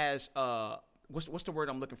everybody has what's the word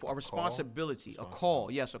I'm looking for? A responsibility, a call.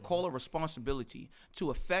 Yes, a call of responsibility to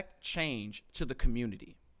affect change to the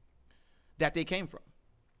community that they came from.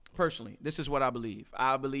 Personally, this is what I believe.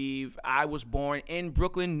 I believe I was born in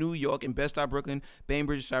Brooklyn, New York, in Bed-Stuy, Brooklyn,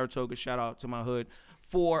 Bainbridge, Saratoga, shout out to my hood,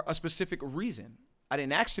 for a specific reason. I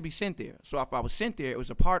didn't ask to be sent there. So if I was sent there, it was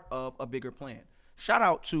a part of a bigger plan. Shout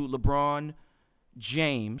out to LeBron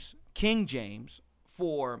James, King James,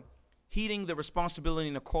 for heeding the responsibility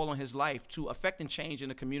and the call on his life to affect and change in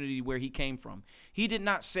the community where he came from. He did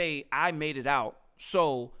not say, I made it out,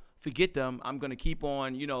 so forget them. I'm going to keep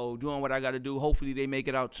on, doing what I got to do. Hopefully they make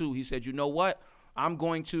it out too. He said, you know what? I'm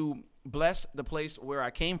going to bless the place where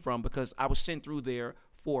I came from because I was sent through there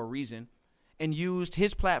for a reason, and used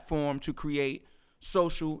his platform to create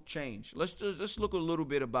social change. Let's look a little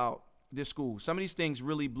bit about this school. Some of these things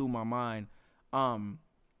really blew my mind.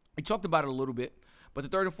 We talked about it a little bit, but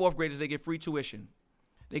the 3rd and 4th graders, they get free tuition.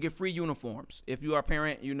 They get free uniforms. If you are a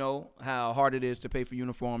parent, you know how hard it is to pay for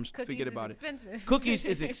uniforms. Forget about it. Cookies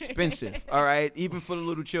is expensive, all right, even for the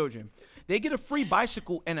little children. They get a free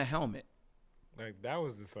bicycle and a helmet. Like, that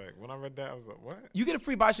was just like, when I read that, I was like, what? You get a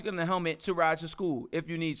free bicycle and a helmet to ride to school if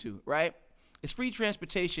you need to, right? It's free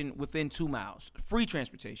transportation within 2 miles. Free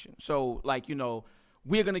transportation. So, like,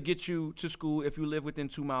 we're going to get you to school if you live within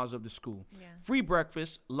 2 miles of the school. Yeah. Free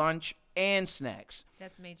breakfast, lunch, and snacks.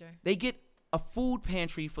 That's major. They get a food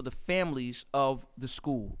pantry for the families of the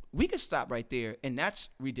school. We could stop right there, and that's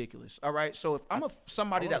ridiculous. All right. So if I'm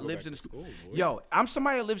somebody that lives in the school, I'm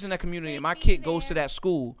somebody that lives in that community, and my kid goes to that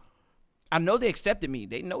school, I know they accepted me.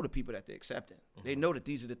 They know the people that they accepted. Mm-hmm. They know that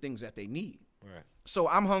these are the things that they need. Right. So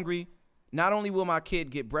I'm hungry. Not only will my kid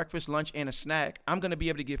get breakfast, lunch, and a snack, I'm going to be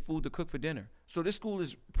able to get food to cook for dinner. So this school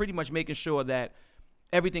is pretty much making sure that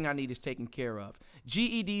everything I need is taken care of.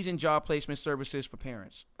 GEDs and job placement services for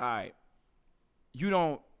parents. All right.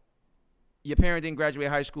 Your parent didn't graduate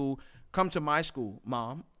high school, come to my school,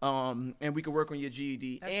 mom, and we can work on your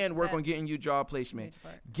GED and work on getting you job placement.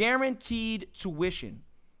 Guaranteed tuition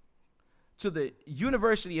to the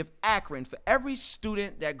University of Akron for every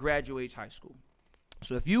student that graduates high school.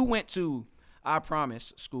 So if you went to I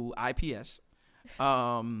Promise School, IPS,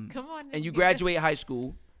 and you graduate high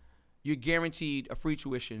school, you're guaranteed a free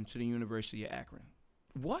tuition to the University of Akron.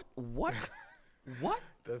 What? What?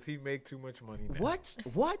 Does he make too much money now?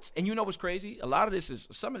 What? And you know what's crazy?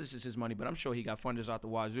 Some of this is his money, but I'm sure he got funders out the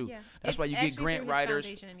wazoo. Yeah. That's why you get grant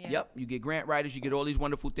writers. Yeah. Yep, you get grant writers. You get all these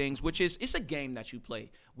wonderful things, which is, it's a game that you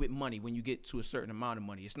play with money when you get to a certain amount of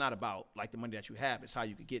money. It's not about like the money that you have. It's how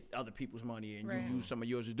you could get other people's money and you use some of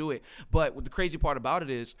yours to do it. But what the crazy part about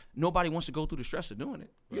it is nobody wants to go through the stress of doing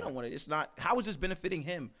it. You don't want it. It's not. How is this benefiting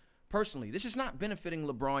him? Personally, this is not benefiting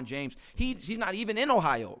LeBron James. He's not even in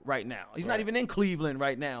Ohio right now. He's not even in Cleveland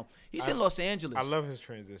right now. He's in Los Angeles. I love his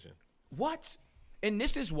transition. What? And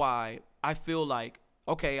this is why I feel like,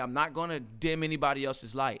 okay, I'm not going to dim anybody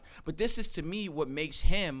else's light. But this is, to me, what makes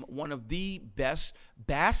him one of the best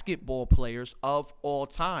basketball players of all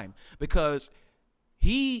time. Because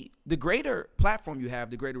the greater platform you have,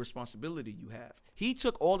 the greater responsibility you have. He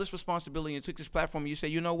took all this responsibility and took this platform and you say,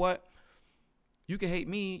 you know what? You can hate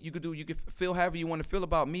me. You can feel however you want to feel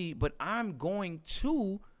about me, but I'm going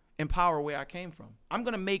to empower where I came from. I'm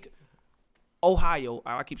going to make Ohio.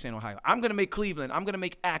 I keep saying Ohio. I'm going to make Cleveland. I'm going to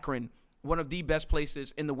make Akron one of the best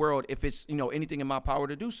places in the world if it's, anything in my power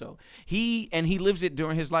to do so. He lives it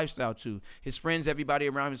during his lifestyle too. His friends, everybody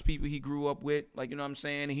around, his people he grew up with, like, you know what I'm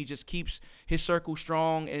saying? And he just keeps his circle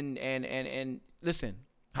strong and listen,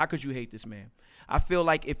 how could you hate this man? I feel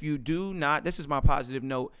like if you do not, this is my positive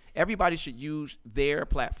note, everybody should use their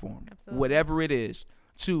platform, whatever it is,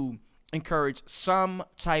 to encourage some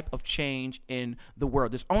type of change in the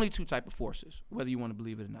world. There's only 2 types of forces, whether you want to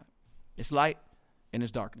believe it or not. It's light and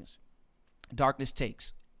it's darkness. Darkness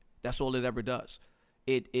takes. That's all it ever does.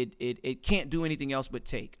 It can't do anything else but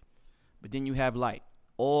take. But then you have light.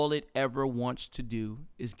 All it ever wants to do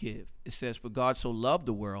is give. It says, for God so loved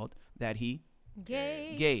the world that he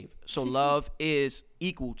gave. So love is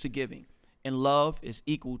equal to giving, and love is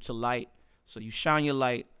equal to light. So you shine your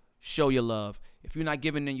light, show your love. If you're not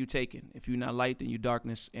giving, then you're taking. If you're not light, then you're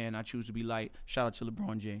darkness, and I choose to be light. Shout out to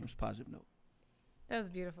LeBron James. Positive note. That was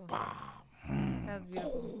beautiful. That was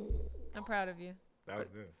beautiful. I'm proud of you. That was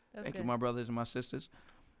good. Thank you, my brothers and my sisters.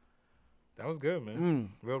 That was good, man.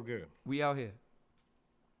 Real good. We out here.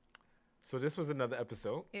 So this was another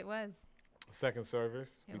episode. It was. Second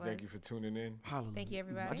service. It We was. thank you for tuning in. Hallelujah. Thank you,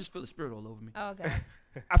 everybody. I just feel the spirit all over me. Oh, God.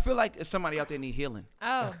 I feel like somebody out there need healing.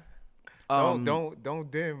 Oh. Don't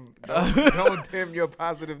dim your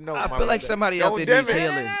positive note. I my feel like brother. somebody out Don't there dim needs it.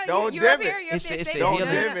 healing. Don't You're up dim here, it. you're up It's there a saying Don't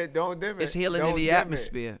healing. dim it. Don't dim it. It's healing in Don't the dim it.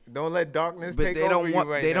 atmosphere. Don't let darkness But take they over don't want-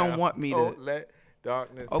 you right they now. don't want me to- Don't let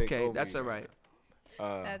darkness take over Okay, that's you. all right.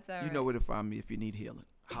 That's all right. You know where to find me if you need healing.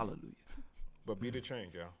 Hallelujah. But be the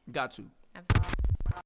change, y'all. Got to. Absolutely.